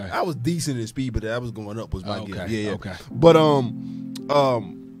 I couldn't. Okay. I was decent in speed, but I was going up was my Okay, game. Yeah. okay. But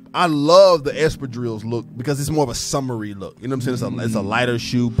I love the espadrilles look because it's more of a summery look. You know what I'm saying? It's a lighter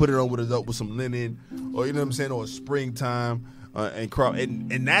shoe. Put it on with some linen, or you know what I'm saying, or a springtime. And crop, and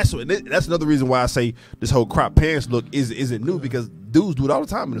that's another reason why I say this whole crop pants look isn't new, because dudes do it all the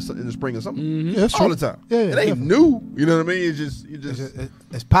time in the spring and summer. Yeah, that's all true. the time. Yeah, it ain't definitely. new. You know what I mean? It's just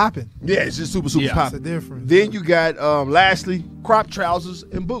It's popping. yeah, it's just super Yeah. pop. It's a difference. Then you got lastly crop trousers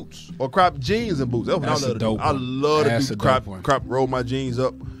and boots, or crop jeans and boots. That's what That's I a love to do. dope I one. love That's to a do dope one. crop roll my jeans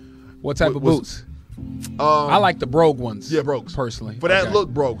up. What type of What's- boots? I like the brogue ones. Yeah, brogues personally. For that Okay. look,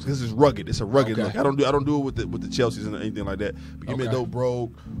 brogues, because it's rugged. It's a rugged Okay. look. I don't do it with the Chelseas and anything like that. But give me a Okay. dope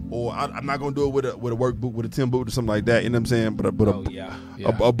brogue, or I'm not gonna do it with a work boot, with a Tim boot or something like that. You know what I'm saying? But Oh, yeah.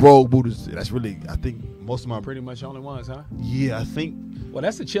 a brogue boot that's really, I think most of my Pretty much the only ones, huh? yeah, I think Well,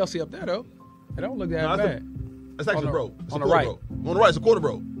 that's the Chelsea up there though. It don't look that No, bad. that's actually On the- brogue. It's on a the quarter right. brogue. On the right, it's a quarter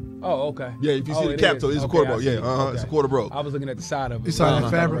brogue. Oh, okay. Yeah, if you see the it cap is. toe, it's a Okay, quarter I brogue. see. Yeah, it's a quarter brogue. I was looking at the side of it. You saw that Wow.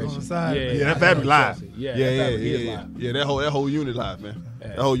 fabric on the side? Yeah, Yeah, that I fabric know live. Chelsea. Yeah, yeah, that fabric is yeah. live. Yeah, that whole unit live, man. Yeah.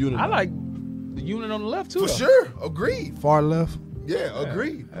 That whole unit. I live. like the unit on the left too. for though. sure. Agreed. Far left. Yeah,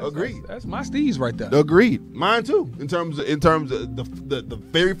 agreed. Agreed. That's my steez right there. Agreed. Mine too. In terms of the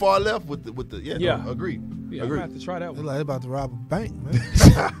very far left with the Yeah. No, agreed. Yeah, I'm gonna have to try that It's one. like they about to rob a bank,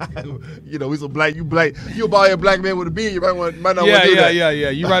 man. You know, he's a black. You about a black man with a beard. You might not want to do that. Yeah.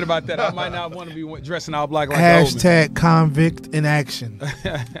 You're right about that. I might not want to be dressing all black like the old man. Hashtag convict in action.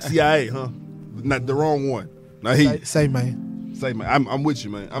 CIA, huh? Not the wrong one. Now he Say, man. say, man, I'm with you,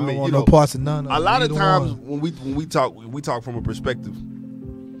 man. I I mean, don't you want know, no parts of none of a lot of either times one. when we talk from a perspective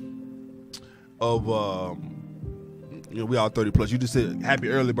of we all 30 plus. You just said happy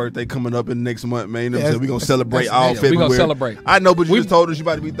early birthday coming up in next month, man. You know what I'm Yeah, saying? We're gonna celebrate that's- all yeah, we February. gonna celebrate. I know, but you We- just told us you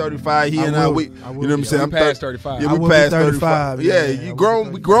about to be 35. He I and I, will. we, I you will know what I'm be. saying? We passed 35. Yeah, I we will be passed 35. Yeah, Yeah, I you will grown.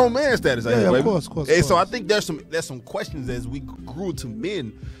 be We grown man status. Yeah, ain't it, of baby? course, of course, And of so I course. think there's some questions as we grew to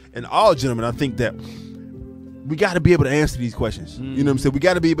men, and all gentlemen. I think that we got to be able to answer these questions. You know what I'm saying? We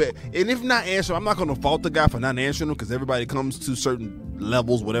got to be able, and if not answer, I'm not going to fault the guy for not answering them, because everybody comes to certain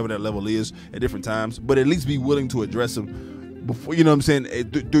levels, whatever that level is, at different times. But at least be willing to address them before, you know what I'm saying,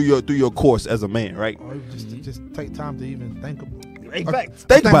 through your course as a man, right? Or just take time to even think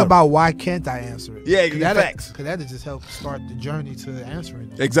Think about why can't I answer it? Yeah, facts. Because that'll just help start the journey to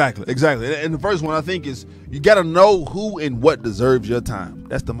answering it. Exactly. And the first one I think is you got to know who and what deserves your time.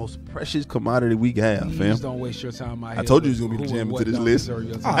 That's the most precious commodity we have, fam. Please don't waste your time. I told you it was going to be jamming to this list.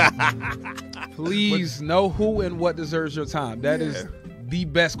 Please know who and what deserves your time. That is the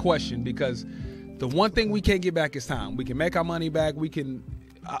best question, because the one thing we can't get back is time. We can make our money back. We can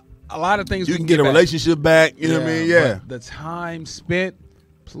a lot of things. You can get a relationship back. You know what I mean? Yeah. But the time spent,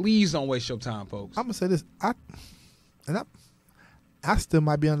 please don't waste your time, folks. I'm gonna say this. I still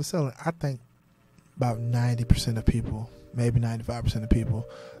might be underselling. I think about 90% of people, maybe 95% of people,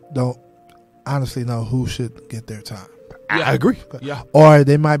 don't honestly know who should get their time. I agree. Yeah. Or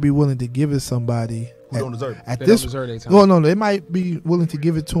they might be willing to give it somebody who don't deserve it. They don't deserve their time. Well, no, they might be willing to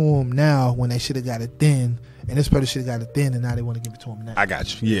give it to them now when they should have got it then, and this person should have got it then, and now they want to give it to them now. I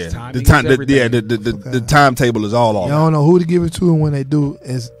got you. Yeah. The timetable is all off. You don't know who to give it to, and when they do,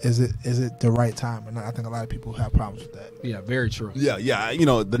 is it the right time? And I think a lot of people have problems with that. Yeah, very true. Yeah. You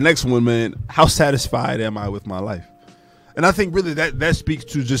know, the next one, man. How satisfied am I with my life? And I think really that speaks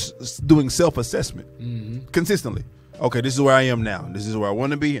to just doing self-assessment consistently. Okay, this is where I am now. This is where I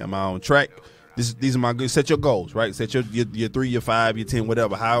want to be. Am I on track? These are my good. Set your goals, right? Set your 3, your 5, your 10,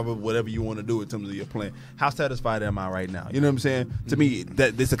 whatever you want to do in terms of your plan. How satisfied am I right now? You know what I'm saying? To me,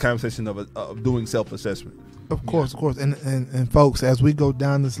 this is a conversation of doing self-assessment. Of course. And folks, as we go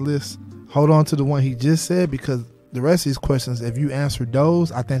down this list, hold on to the one he just said, because the rest of these questions, if you answer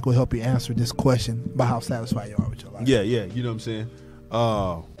those, I think will help you answer this question about how satisfied you are with your life. Yeah. You know what I'm saying?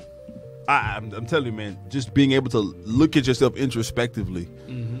 I'm telling you, man, just being able to look at yourself introspectively,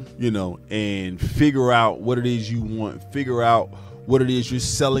 you know, and figure out what it is you want, figure out what it is you're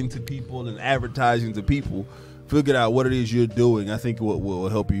selling to people and advertising to people, figure out what it is you're doing. I think will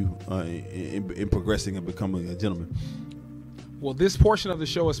help you in progressing and becoming a gentleman. Well, this portion of the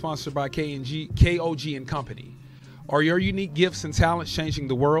show is sponsored by KOG and Company. Are your unique gifts and talents changing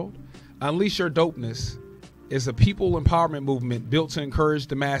the world? Unleash Your Dopeness is a people empowerment movement built to encourage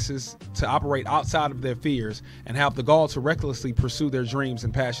the masses to operate outside of their fears and have the gall to recklessly pursue their dreams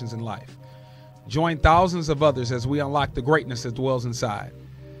and passions in life. Join thousands of others as we unlock the greatness that dwells inside.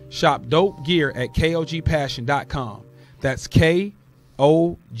 Shop dope gear at KOGpassion.com. That's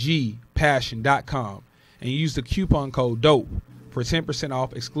KOGpassion.com. And use the coupon code DOPE for 10%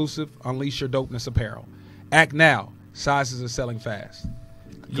 off exclusive Unleash Your Dopeness apparel. Act now. Sizes are selling fast.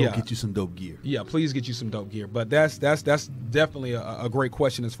 Get you some dope gear. Yeah, please get you some dope gear. But that's definitely a great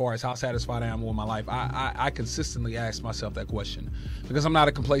question as far as how satisfied I am with my life. I consistently ask myself that question because I'm not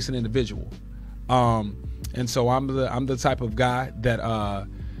a complacent individual, and so I'm the type of guy that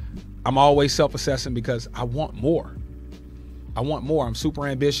I'm always self-assessing because I want more. I'm super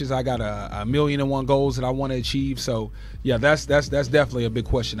ambitious. I got a million and one goals that I want to achieve. So yeah, that's definitely a big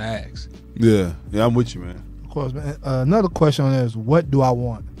question to ask. Yeah, I'm with you, man. Of course, man. Another question on there is, what do I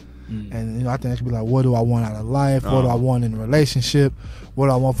want? And I think it should be like, what do I want out of life? What do I want in a relationship? What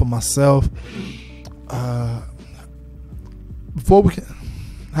do I want for myself? Before we can,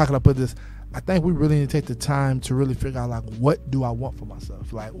 how can I put this? I think we really need to take the time to really figure out, like, what do I want for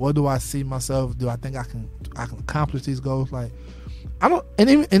myself? Like, what do I see myself? Do I think I can accomplish these goals? Like, I don't. And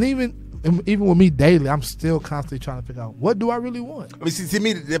even with me daily, I'm still constantly trying to figure out, what do I really want? I mean, see, to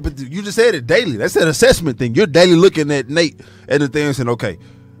me, but you just said it daily. That's an assessment thing. You're daily looking at Nate and the thing and saying, okay,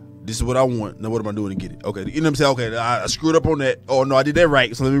 this is what I want. Now what am I doing to get it? Okay, you know what I'm saying? Okay, I screwed up on that. Oh no, I did that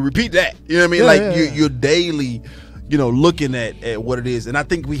right. So let me repeat that. You know what I mean? You're daily, looking at what it is, and I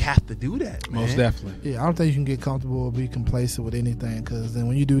think we have to do that, man. Most definitely. Yeah, I don't think you can get comfortable or be complacent with anything, because then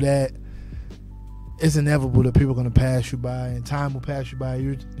when you do that, it's inevitable that people are going to pass you by, and time will pass you by.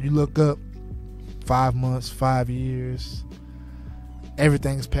 You look up, 5 months, 5 years,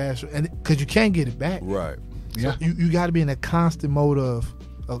 everything's passed, and because you can't get it back. Right. So yeah. You got to be in a constant mode of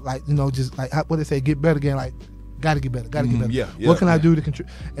like, just like what they say, get better again. Like, got to get better. Got to get better. Yeah. What can I do to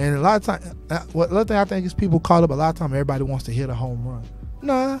contribute? And a lot of time, another thing I think is people caught up. A lot of time, everybody wants to hit a home run.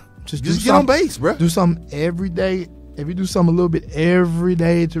 Nah, just get on base, bro. Do something every day. If you do something a little bit every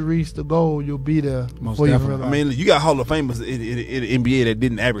day to reach the goal, you'll be there. Most definitely. I mean, you got Hall of Famers in the NBA that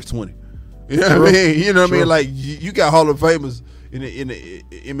didn't average 20. You know what I mean? You know what I mean? Like, you got Hall of Famers in the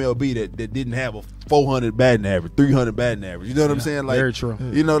MLB that didn't have a 400 batting average, 300 batting average. You know what I'm saying? Like, very true.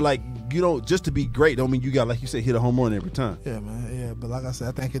 Like, you don't, just to be great don't mean you got, like you said, hit a home run every time. Yeah, man. Yeah, but like I said,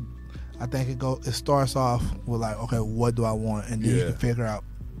 I think it starts off with like, okay, what do I want, and then you can figure out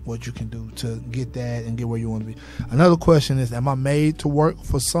what you can do to get that and get where you want to be. Another question is, am I made to work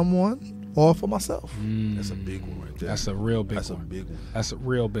for someone, or for myself. That's a big one right there. That's a real big That's one. a big one. That's a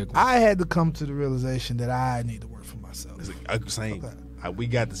real big one. I had to come to the realization that I need to work for myself. Same. Okay. We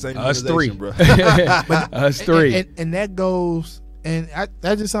got the same Us three, realization, bro. Us three. And that goes, and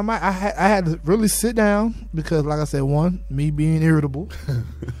that's just something I had to really sit down because, like I said, one, me being irritable.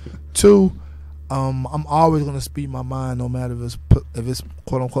 Two, I'm always gonna speak my mind, no matter if it's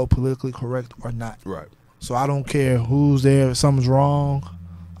quote unquote politically correct or not. Right. So I don't care who's there. If something's wrong,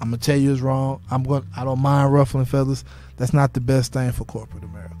 I'm gonna tell you it's wrong. I don't mind ruffling feathers. That's not the best thing for corporate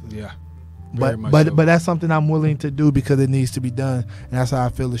America. Yeah. But that's something I'm willing to do because it needs to be done, and that's how I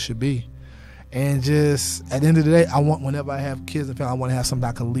feel it should be. And just at the end of the day, whenever I have kids and family, I want to have something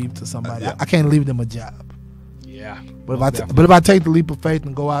I can leave to somebody. Yeah. I can't leave them a job. Yeah. But if I take the leap of faith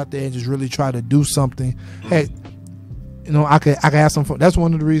and go out there and just really try to do something, hey, I can have some fun. That's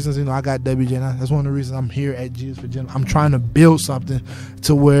one of the reasons, I got WJ. That's one of the reasons I'm here at Jesus for Gentlemen. I'm trying to build something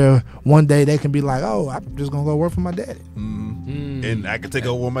to where one day they can be like, oh, I'm just going to go work for my daddy. And I could take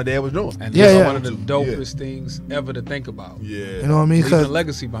over what my dad was doing. And that's one of the dopest things ever to think about. Yeah. You know what I mean? Leaving a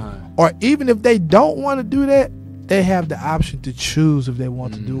legacy behind. Or even if they don't want to do that, they have the option to choose if they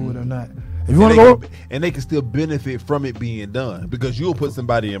want to do it or not. If you want to go, and they can still benefit from it being done because you'll put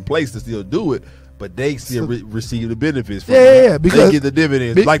somebody in place to still do it, but they still receive the benefits from it. Yeah, because they get the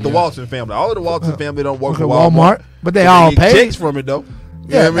dividends, like the Walton family. All of the Walton family don't work for Walmart, but they all get pay checks from it though. You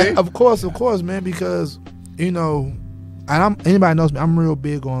know what I mean? Of course, man. Because and anybody knows me, I'm real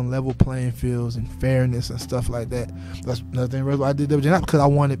big on level playing fields and fairness and stuff like that. That's another thing I did WJ, not because I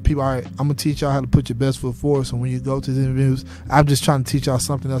wanted people. All right, I'm gonna teach y'all how to put your best foot forward. So when you go to the interviews, I'm just trying to teach y'all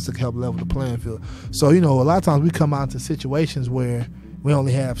something else to help level the playing field. So a lot of times we come out into situations where we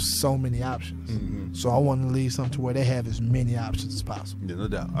only have so many options. So I want to leave something to where they have as many options as possible. Yeah, no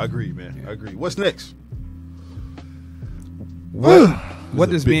doubt. I agree, man. I agree. What's next? What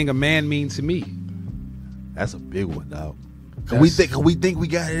does being a man mean to me? That's a big one, dog. We think we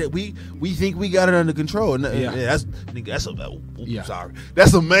got it. We think we got it under control. And that's sorry.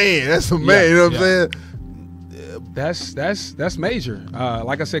 That's a man. That's a man. You know what I'm saying? That's major.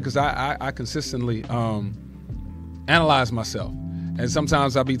 Like I said, because I consistently analyze myself, and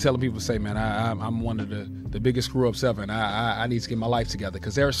sometimes I'll be telling people, say, man, I'm one of the biggest screw ups ever, and I need to get my life together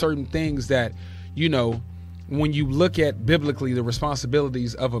because there are certain things that when you look at biblically the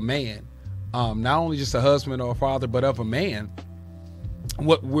responsibilities of a man. Not only just a husband or a father, but of a man,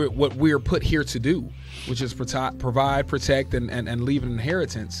 what we're put here to do, which is provide, protect, and leave an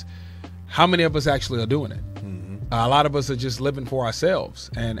inheritance. How many of us actually are doing it? A lot of us are just living for ourselves,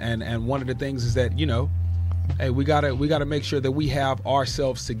 and one of the things is that hey, we gotta make sure that we have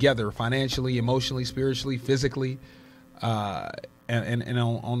ourselves together financially, emotionally, spiritually, physically, and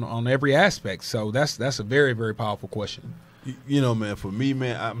on every aspect. So that's a very, very powerful question. Man, for me,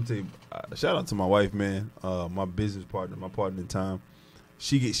 man, I'm telling you, shout out to my wife, man, my business partner, my partner in time.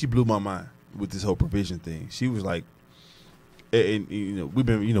 She blew my mind with this whole provision thing. She was like, and we've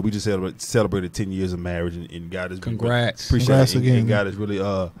been, we just celebrated 10 years of marriage, and God has congrats, congrats again, and God has really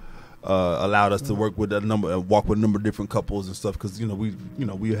allowed us to walk with a number of different couples and stuff because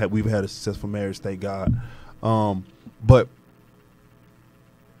we've had a successful marriage, thank God, but.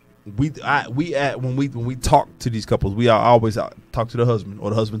 When we talk to these couples, we always talk to the husband or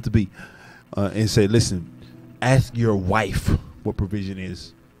the husband to be, and say, listen, ask your wife what provision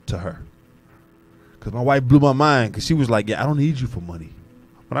is to her. Because my wife blew my mind because she was like, yeah, I don't need you for money.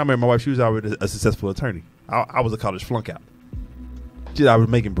 When I met my wife, she was already a successful attorney. I was a college flunk out. She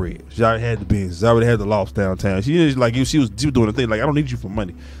already making bread. She already had the business. She already had the loft downtown. She was doing the thing like, I don't need you for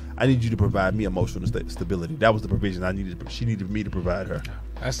money. I need you to provide me emotional stability. That was the provision I needed. She needed me to provide her.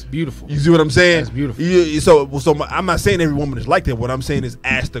 That's beautiful. You see what I'm saying? That's beautiful. I'm not saying every woman is like that. What I'm saying is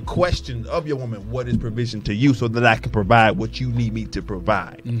ask the question of your woman, what is provision to you, so that I can provide what you need me to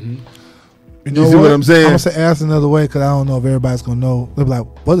provide. You see what I'm saying? I'm gonna say ask another way because I don't know if everybody's gonna know. They'll be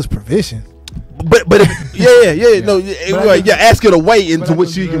like, what is provision? But ask it a way into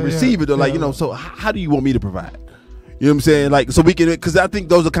which you can receive it. Or so how do you want me to provide? You know what I'm saying? Like, so we can, because I think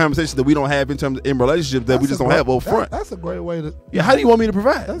those are conversations that we don't have in relationships that we just don't have up front. That's a great way to. Yeah, how do you want me to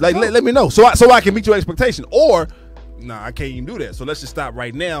provide? Like, let me know so I can meet your expectation. Or, nah, I can't even do that. So let's just stop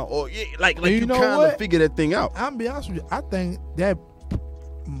right now. Or you kind of figure that thing out. I'll be honest with you. I think that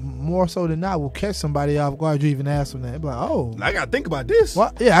more so than not will catch somebody off guard. You even ask them that. Be like, oh, I gotta think about this.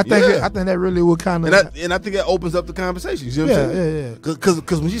 Well, yeah, I think that really will kind of. And I think that opens up the conversations. You know what I'm saying? Yeah.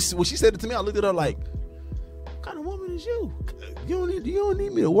 Because when she said it to me, I looked at her like, what kind of woman is you? You don't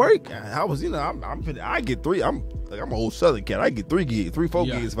need me to work. I was, I get three. I'm an old Southern cat. I get 3 gigs, 4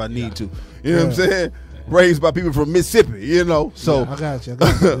 gigs if I need to. You know what I'm saying? Raised by people from Mississippi. So I got you.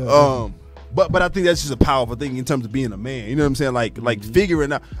 But I think that's just a powerful thing in terms of being a man. You know what I'm saying? Like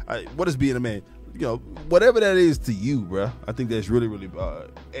figuring out what is being a man. You know, whatever that is to you, bro. I think that's really, really.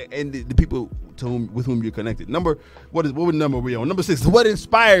 And the people with whom you're connected. What number are we on? Number 6. What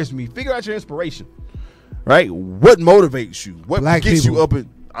inspires me? Figure out your inspiration. Right? What motivates you? What Black gets people. you up?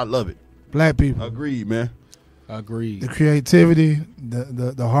 I love it. Black people. Agreed, man. Agreed. The creativity,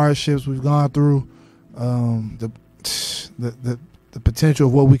 the hardships we've gone through, the potential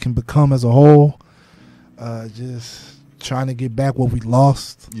of what we can become as a whole, just trying to get back what we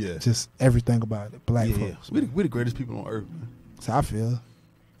lost. Yeah. Just everything about it. Black folks. We the greatest people on earth, man. That's how I feel.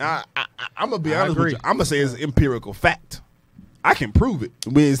 I'm gonna be I honest with agree. you. I'm gonna say it's empirical fact. I can prove it.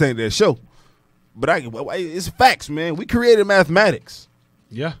 We ain't saying that show, but it's facts, man. We created mathematics.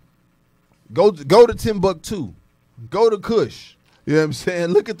 Yeah. Go to Timbuktu, go to Kush. You know what I'm saying?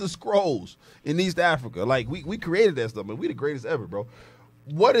 Look at the scrolls in East Africa. Like we created that stuff, man. We the greatest ever, bro.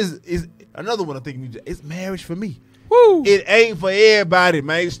 What is another one? I think it's marriage for me. Woo. It ain't for everybody,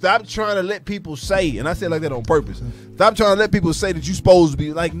 man. Stop trying to let people say, and I say it like that on purpose. Stop trying to let people say that you supposed to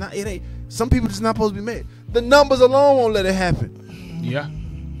be like, nah, it ain't. Some people just not supposed to be married. The numbers alone won't let it happen. Yeah.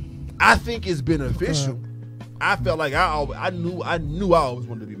 I think it's beneficial. I felt like I knew I always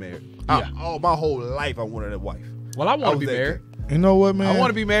wanted to be married. Yeah. My whole life I wanted a wife. Well, I want to was be that married. You know what, man? I want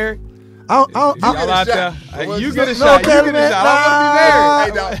to be married. I Y'all get a out shot. there. You No, get a no, shot. You Kevin, get a shot. I want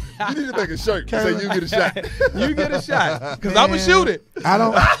to be married. Hey, dog, you need to make a shirt that say you get a shot. You get a shot. Because I'm going to shoot it. I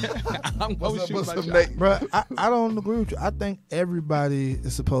don't, I'm going to shoot my shot. Nate? bro. I don't agree with you. I think everybody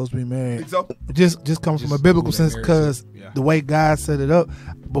is supposed to be married. Think so? Just come from a Just biblical who that sense married because to. Yeah. the way God set it up.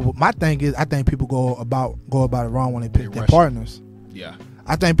 But what my thing is, I think people go about it wrong when they pick their rush it. partners. Yeah.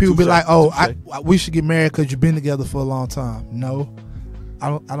 I think people be Touche. like, "Oh, Touche. we should get married because you've been together for a long time." No, I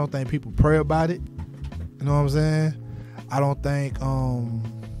don't think people pray about it. You know what I'm saying? I don't think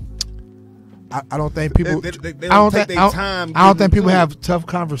I don't think people. They I don't take think their time. I don't think getting people to have it. tough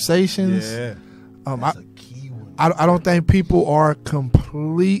conversations. Yeah. That's a key one. I don't think people are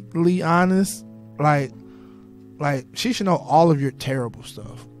completely honest. Like she should know all of your terrible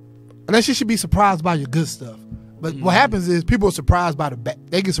stuff, and then she should be surprised by your good stuff. But what happens is people are surprised by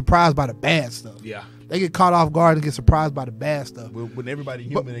they get surprised by the bad stuff. Yeah. They get caught off guard and get surprised by the bad stuff. When everybody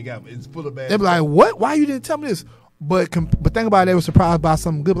human, it's full of bad. They be like, "What? Why you didn't tell me this?" But think about it, they were surprised by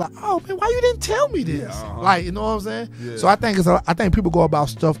something good. Like, "Oh man, why you didn't tell me this?" Like, you know what I'm saying? Yeah. So I think people go about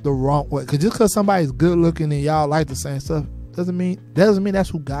stuff the wrong way. Cause just because somebody's good looking and y'all like the same stuff doesn't mean that's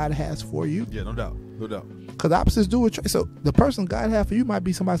who God has for you. Yeah, no doubt. Because opposites do attract. So the person God has for you might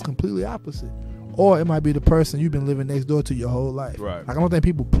be somebody's completely opposite, or it might be the person you've been living next door to your whole life. Right. Like I don't think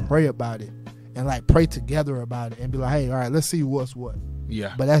people pray about it and like pray together about it and be like, "Hey, all right, let's see what's what."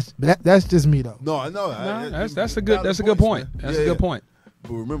 Yeah. But that's just me though. No, I know. No, that's a good point. That's a good point.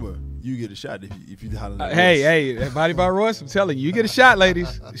 But remember, you get a shot if you holler. Hey, Body by Royce, I'm telling you, you get a shot,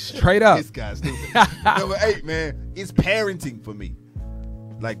 ladies. Straight up. This guy's stupid. Number 8, man, it's parenting for me.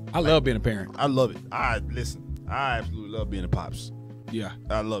 Like I love being a parent. I love it. I absolutely love being a pops. Yeah.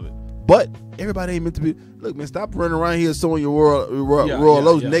 I love it. But everybody ain't meant to be. Look, man, stop running around here showing your Yeah,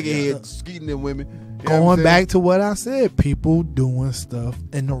 those yeah, naked yeah. heads, skeeting them women. You know what I'm Going saying? back to what I said, people doing stuff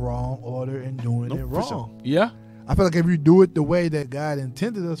in the wrong order and doing it for wrong. sure. Yeah. I feel like if you do it the way that God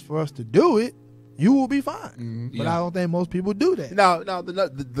intended us for us to do it, you will be fine. But Yeah. I don't think most people do that. Now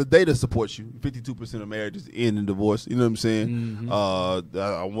the data supports you. 52% of marriages end in divorce. You know what I'm saying?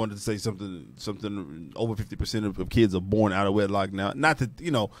 I wanted to say something over 50% of kids are born out of wedlock now. Not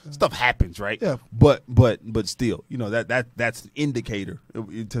that stuff happens, right? Yeah. But still, that's an indicator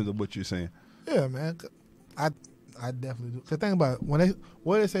in terms of what you're saying. Yeah, man. I definitely do. Cause think about it.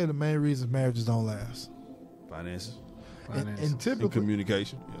 What they say the main reasons marriages don't last. Finances And and typically,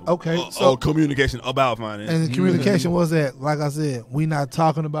 communication. okay, So communication about finance. and the communication was that, like I said, we not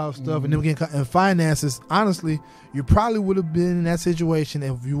talking about stuff, and then we get and finances. Honestly, you probably would have been in that situation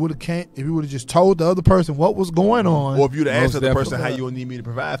if you would have just told the other person what was going on. or if you'd have asked Most the person definitely. how you need me to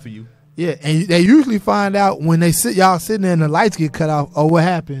provide for you. Yeah, and they usually find out when y'all sitting there and the lights get cut off. Oh, what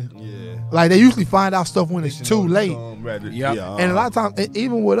happened? Yeah. Like they usually find out stuff when it's too late. Yeah. And a lot of times,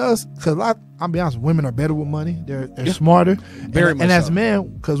 even with us, because I'll be honest, women are better with money. They're smarter. Very and, much and as so. men,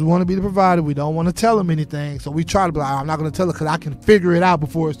 because we want to be the provider, we don't want to tell them anything. So we try to be like, I'm not going to tell her because I can figure it out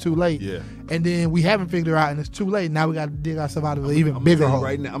before it's too late. Yeah. And then we haven't figured it out and it's too late. Now we got to dig ourselves out of an even bigger hole.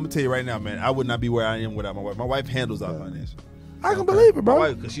 I'm gonna tell you right now, man. I would not be where I am without my wife. My wife handles our finances. I can believe it, My bro.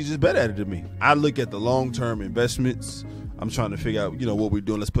 wife, because she's just better at it than me. I look at the long-term investments. I'm trying to figure out, what we're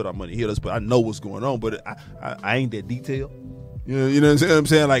doing. Let's put our money here. I know what's going on, but I ain't that detailed. You know what I'm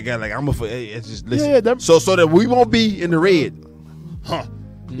saying? Like I'm it's just listen. Yeah, so that we won't be in the red. Huh?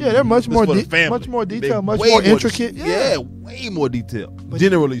 Yeah, they're much This more for the family. much more They detailed, much way more intricate. Yeah, way more detailed.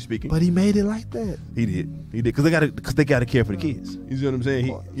 Generally speaking, But he made it like that. he did because they gotta care for the kids. You see what I'm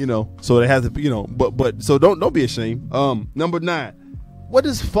saying? So they have to, but so don't be ashamed. Number 9, what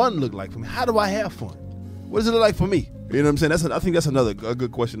does fun look like for me? How do I have fun? What does it look like for me? You know what I'm saying? I think that's a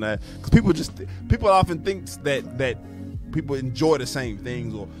good question to ask, because people often think that people enjoy the same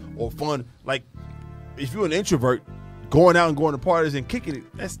things or fun. Like if you're an introvert, going out and going to parties and kicking it,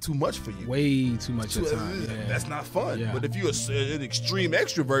 that's too much for you. Way too much of time. Yeah. That's not fun. Yeah. But if you're an extreme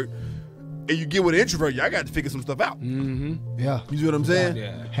extrovert and you get with an introvert, y'all got to figure some stuff out. Mm-hmm. Yeah. You see what I'm saying?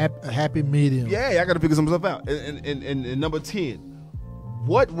 Yeah. Happy medium. Yeah, I got to figure some stuff out. And number 10,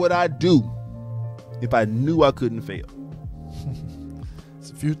 what would I do if I knew I couldn't fail? It's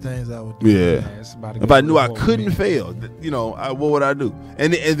a few things I would do. Yeah. It's about to If get I knew I real couldn't big. fail, what would I do?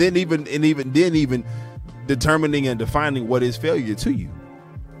 And then even determining and defining what is failure to you.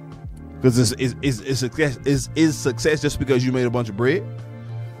 Because is success just because you made a bunch of bread?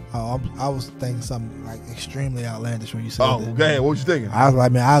 I was thinking something like extremely outlandish when you said Oh, that. okay. What you thinking? I was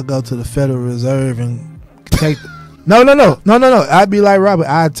like, man, I'll go to the Federal Reserve and take. No. I'd be like Robert.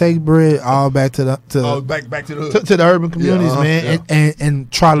 I'd take bread all back to the Back to the hood. to the urban communities, man,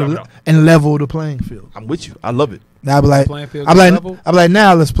 and try to and level the playing field. I'm with you. I love it. Now I'd be like, Playing field I'd be level? like,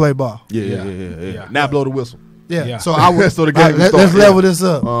 now let's play ball. Yeah. Now blow the whistle. Yeah. Yeah. So I would. So the game let's start, level this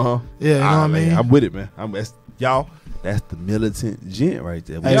up. Uh-huh. Yeah, you know what I mean? I'm with it, man. That's the militant gent right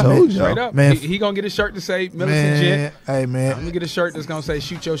there. We Hey, told man. y'all. Straight up. Man. He gonna get a shirt to say militant Man, gent. hey I'm man, gonna get a shirt that's gonna say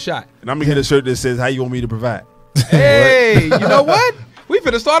shoot your shot. And I'm gonna get a shirt that says, "How you want me to provide?" Hey, you know what? We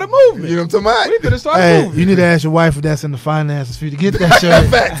finna start a movement. You know what I'm talking We about? finna start a hey, movement. you need to ask your wife if that's in the finances for you to get that shirt.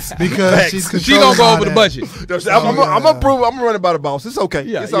 Facts. Because Facts. she's She gonna controlling go all over the that. budget. I'm gonna run it by the boss. It's okay.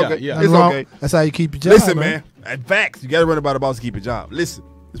 Yeah, it's yeah, okay. yeah. It's Nothing wrong. okay. That's how you keep your job. Listen, man. At facts, you got to run it by the boss to keep your job. Listen,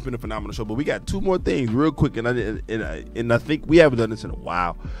 it's been a phenomenal show, but we got 2 more things real quick, and I think we haven't done this in a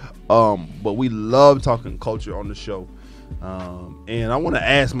while. But we love talking culture on the show, and I want to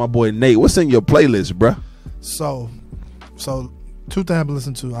ask my boy Nate, what's in your playlist, bruh? So 2 things I've been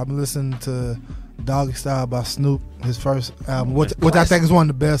listening to. I've been listening to Doggy Style by Snoop, his first album, which I think is one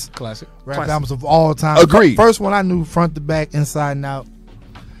of the best Classic. rap Classic. albums of all time. Agreed. First one I knew front to back, inside and out.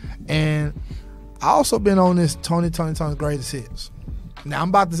 And I also been on this Tony greatest hits. Now I'm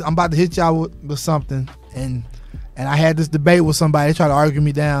about to hit y'all with something, and I had this debate with somebody. They tried to argue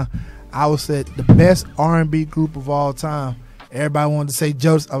me down. I was said the best R&B group of all time. Everybody wanted to say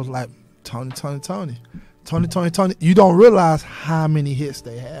Jodeci. I was like Tony. You don't realize how many hits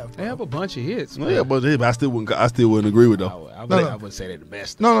they have. They have a bunch of hits. Well, yeah, but I still wouldn't agree with though. I No. would say they're the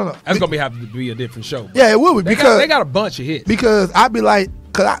best. No. That's gonna have to be a different show. Yeah, it will be because they got a bunch of hits. Because I'd be like,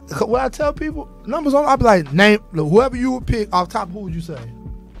 when I tell people numbers on, I'd be like, name whoever you would pick off top. Who would you say?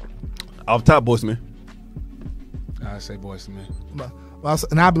 Off top, boys, man. I say Boyz II Men.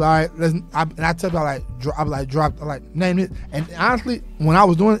 And I'd be like, all right, and I tell people name it. And honestly, when I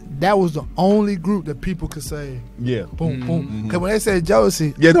was doing it, that was the only group that people could say, Yeah. boom, boom. Because when they said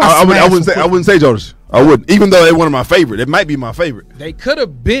Josie, Yeah, no, I wouldn't say Jodeci. I wouldn't, even though they're one of my favorite. It might be my favorite. They could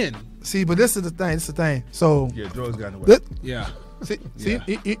have been. See, but this is the thing. So, Yeah, Jodeci got in the way. Yeah. see,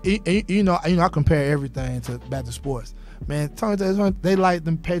 Yeah. you know, I compare everything back to sports. Man, Tony, they like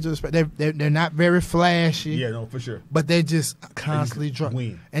them pages. They're not very flashy. Yeah, no, for sure. But they just constantly drop.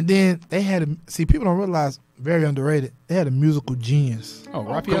 win. And then they had people don't realize, very underrated, they had a musical genius. Oh,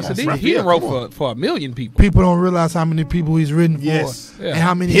 Raphael come on, Sadiq. He Raphael, wrote come on. for a million people. People don't realize how many people he's written for. Yes. Yeah. And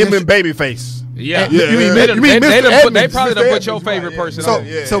how many Him and Babyface. Yeah. You mean They Mr. done- they Edmonds? probably done Mr. put your Edmonds, favorite right, person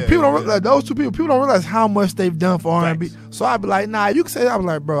yeah. on. So people don't realize, those 2 people don't realize how much they've done for R&B. Facts. So I'd be like, nah, you can say that. I was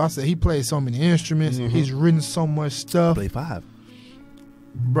like, bro, I said he plays so many instruments. He's written so much stuff. Play 5.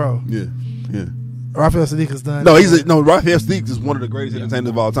 Bro, Yeah. Raphael Sadiq has done. Raphael Sadiq is one of the greatest entertainers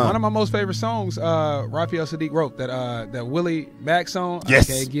of all time. One of my most favorite songs, Raphael Sadiq wrote that Willie Mack song. Yes.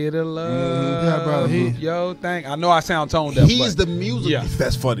 I can't get a love. Yeah, bro, Yo, thing. I know I sound tone deaf. He's but the music. Yeah.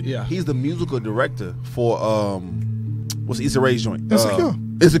 That's funny. Yeah. He's the musical director for what's Issa Rae's joint? Insecure.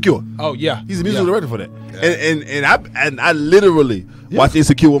 Insecure. Oh yeah. He's the musical Yeah. director for that. And I literally watch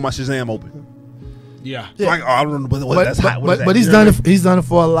Insecure with my Shazam open. Yeah. Yeah. Like, I don't know what that's hot. What is that? But he's You know done what it. He's done it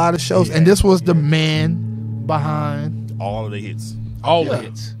for a lot of shows, Yeah. and this was the man behind. I mean? All of the hits. All the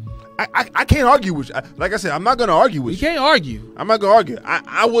hits. I can't argue with you. Like I said, I'm not going to argue with You you. can't argue. I'm not going to argue.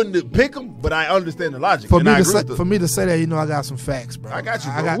 I wouldn't pick him, but I understand the logic. For and me I to agree say, with the- for me to say that, you know, I got some facts, bro. I got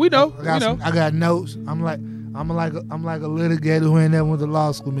you, bro. We know. I got notes. I'm like a litigator who ain't never went to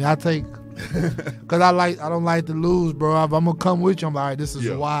law school. I take Cause I don't like to lose, bro. If I'm gonna come with you, I'm like, all right, this is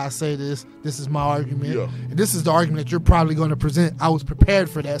why I say this. This is my argument. Yeah. And this is the argument that you're probably gonna present. I was prepared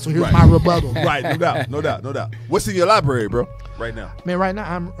for that, so here's my rebuttal. Right, no doubt. What's in your library, bro? Right now. Man, right now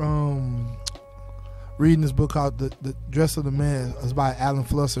I'm reading this book called The Dress of the Man. It's by Alan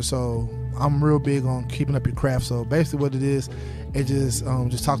Flusser. So I'm real big on keeping up your craft. So basically what it is, it just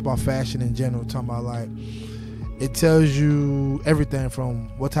talks about fashion in general, talking about like, it tells you everything from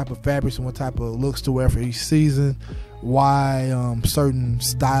what type of fabrics and what type of looks to wear for each season, why certain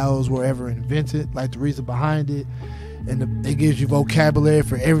styles were ever invented, like the reason behind it, and it gives you vocabulary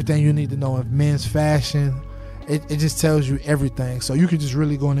for everything you need to know in men's fashion. It just tells you everything, so you can just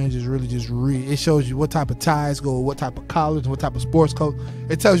really go in there and just read. It shows you what type of ties go with what type of collars and what type of sports coat.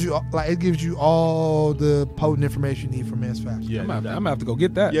 It tells you, like, it gives you all the potent information you need for men's fashion. Yeah, I'm gonna have to go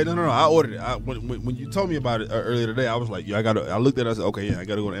get that. Yeah, no. I ordered it. When you told me about it earlier today, I was like, yeah, I looked at it. I said, okay, yeah, I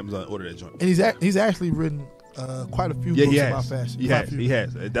gotta go to Amazon and order that joint. And he's actually written quite a few books about fashion. He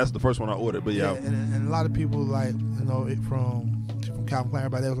has. That's the first one I ordered. But yeah, and a lot of people, like, you know, from Calvin Klein,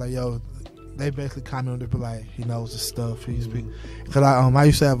 everybody, they was like, yo. They basically comment on it, but like, he knows the stuff. He speak. Cause I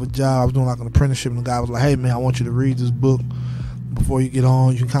used to have a job. I was doing like an apprenticeship, and the guy was like, "Hey man, I want you to read this book before you get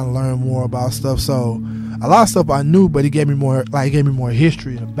on. You can kind of learn more about stuff." So a lot of stuff I knew, but he gave me more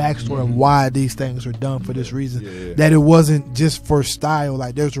history and a backstory of why these things are done for this reason. Yeah. That it wasn't just for style.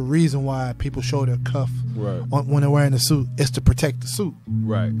 Like, there's a reason why people show their cuff when they're wearing a suit. It's to protect the suit.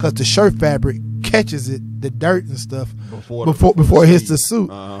 Right. Because the shirt fabric catches the dirt and stuff before it hits the suit.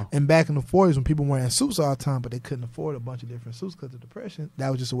 And back in the 40s, when people were wearing suits all the time, but they couldn't afford a bunch of different suits because of depression,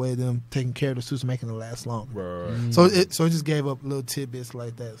 that was just a way of them taking care of the suits and making it last longer. Right. So it just gave up little tidbits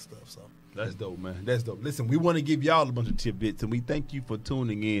like that stuff. So that's dope, man. That's dope. Listen, we want to give y'all a bunch of tidbits, and we thank you for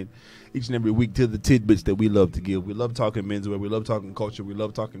tuning in each and every week to the tidbits that we love to give. We love talking menswear. We love talking culture. We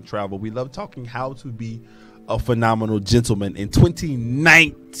love talking travel. We love talking how to be a phenomenal gentleman in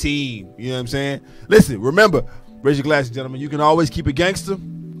 2019. You know what I'm saying? Listen, remember, raise your glasses, gentlemen. You can always keep it gangster,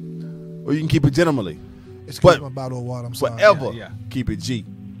 or you can keep it gentlemanly. Excuse my bottle of water. I'm sorry. Forever keep it G.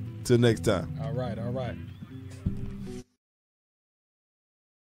 Till next time. All right.